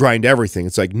 Right, you grind everything.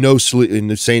 It's like no sleep,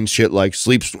 and saying shit like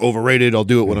sleep's overrated, I'll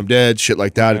do it when I'm dead, shit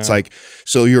like that. It's like,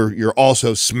 so you're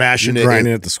also smashing it.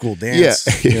 Grinding at the school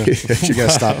dance. Yeah. You gotta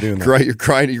stop doing that. Right, you're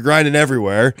grinding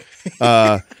everywhere.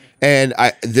 And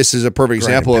this is a perfect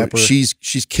example of she's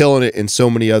killing it in so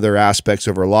many other aspects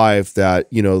of her life that,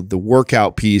 the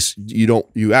workout piece,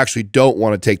 you actually don't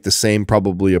want to take the same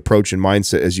probably approach and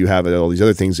mindset as you have at all these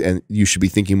other things. And you should be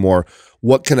thinking more,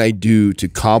 what can I do to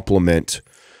complement?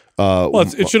 Well,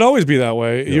 it should always be that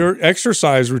way. Yeah. Your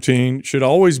exercise routine should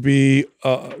always be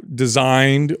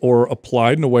designed or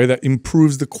applied in a way that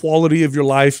improves the quality of your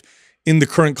life in the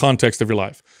current context of your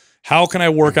life. How can I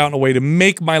work out in a way to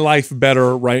make my life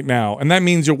better right now? And that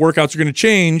means your workouts are going to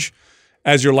change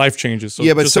as your life changes. So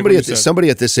yeah, but somebody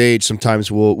at this age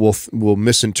sometimes will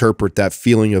misinterpret that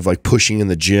feeling of like pushing in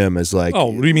the gym as like, oh,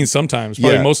 what do you mean sometimes?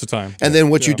 Probably most of the time. And then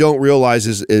what you don't realize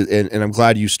is, and I'm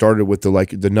glad you started with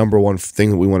the number one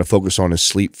thing that we want to focus on is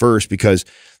sleep first, because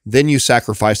then you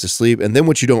sacrifice the sleep, and then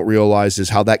what you don't realize is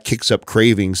how that kicks up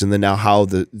cravings, and then now how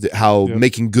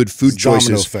making good food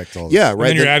choices. Effect all this. Yeah, right. And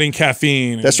then you're adding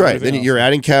caffeine. That's right. Then you're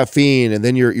adding caffeine, and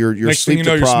then you're next sleep thing you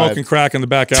know, deprived. you're smoking crack in the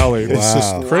back alley. It's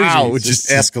just crazy. It just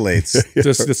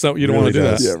escalates. You don't want to do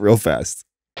that. Yeah, real fast.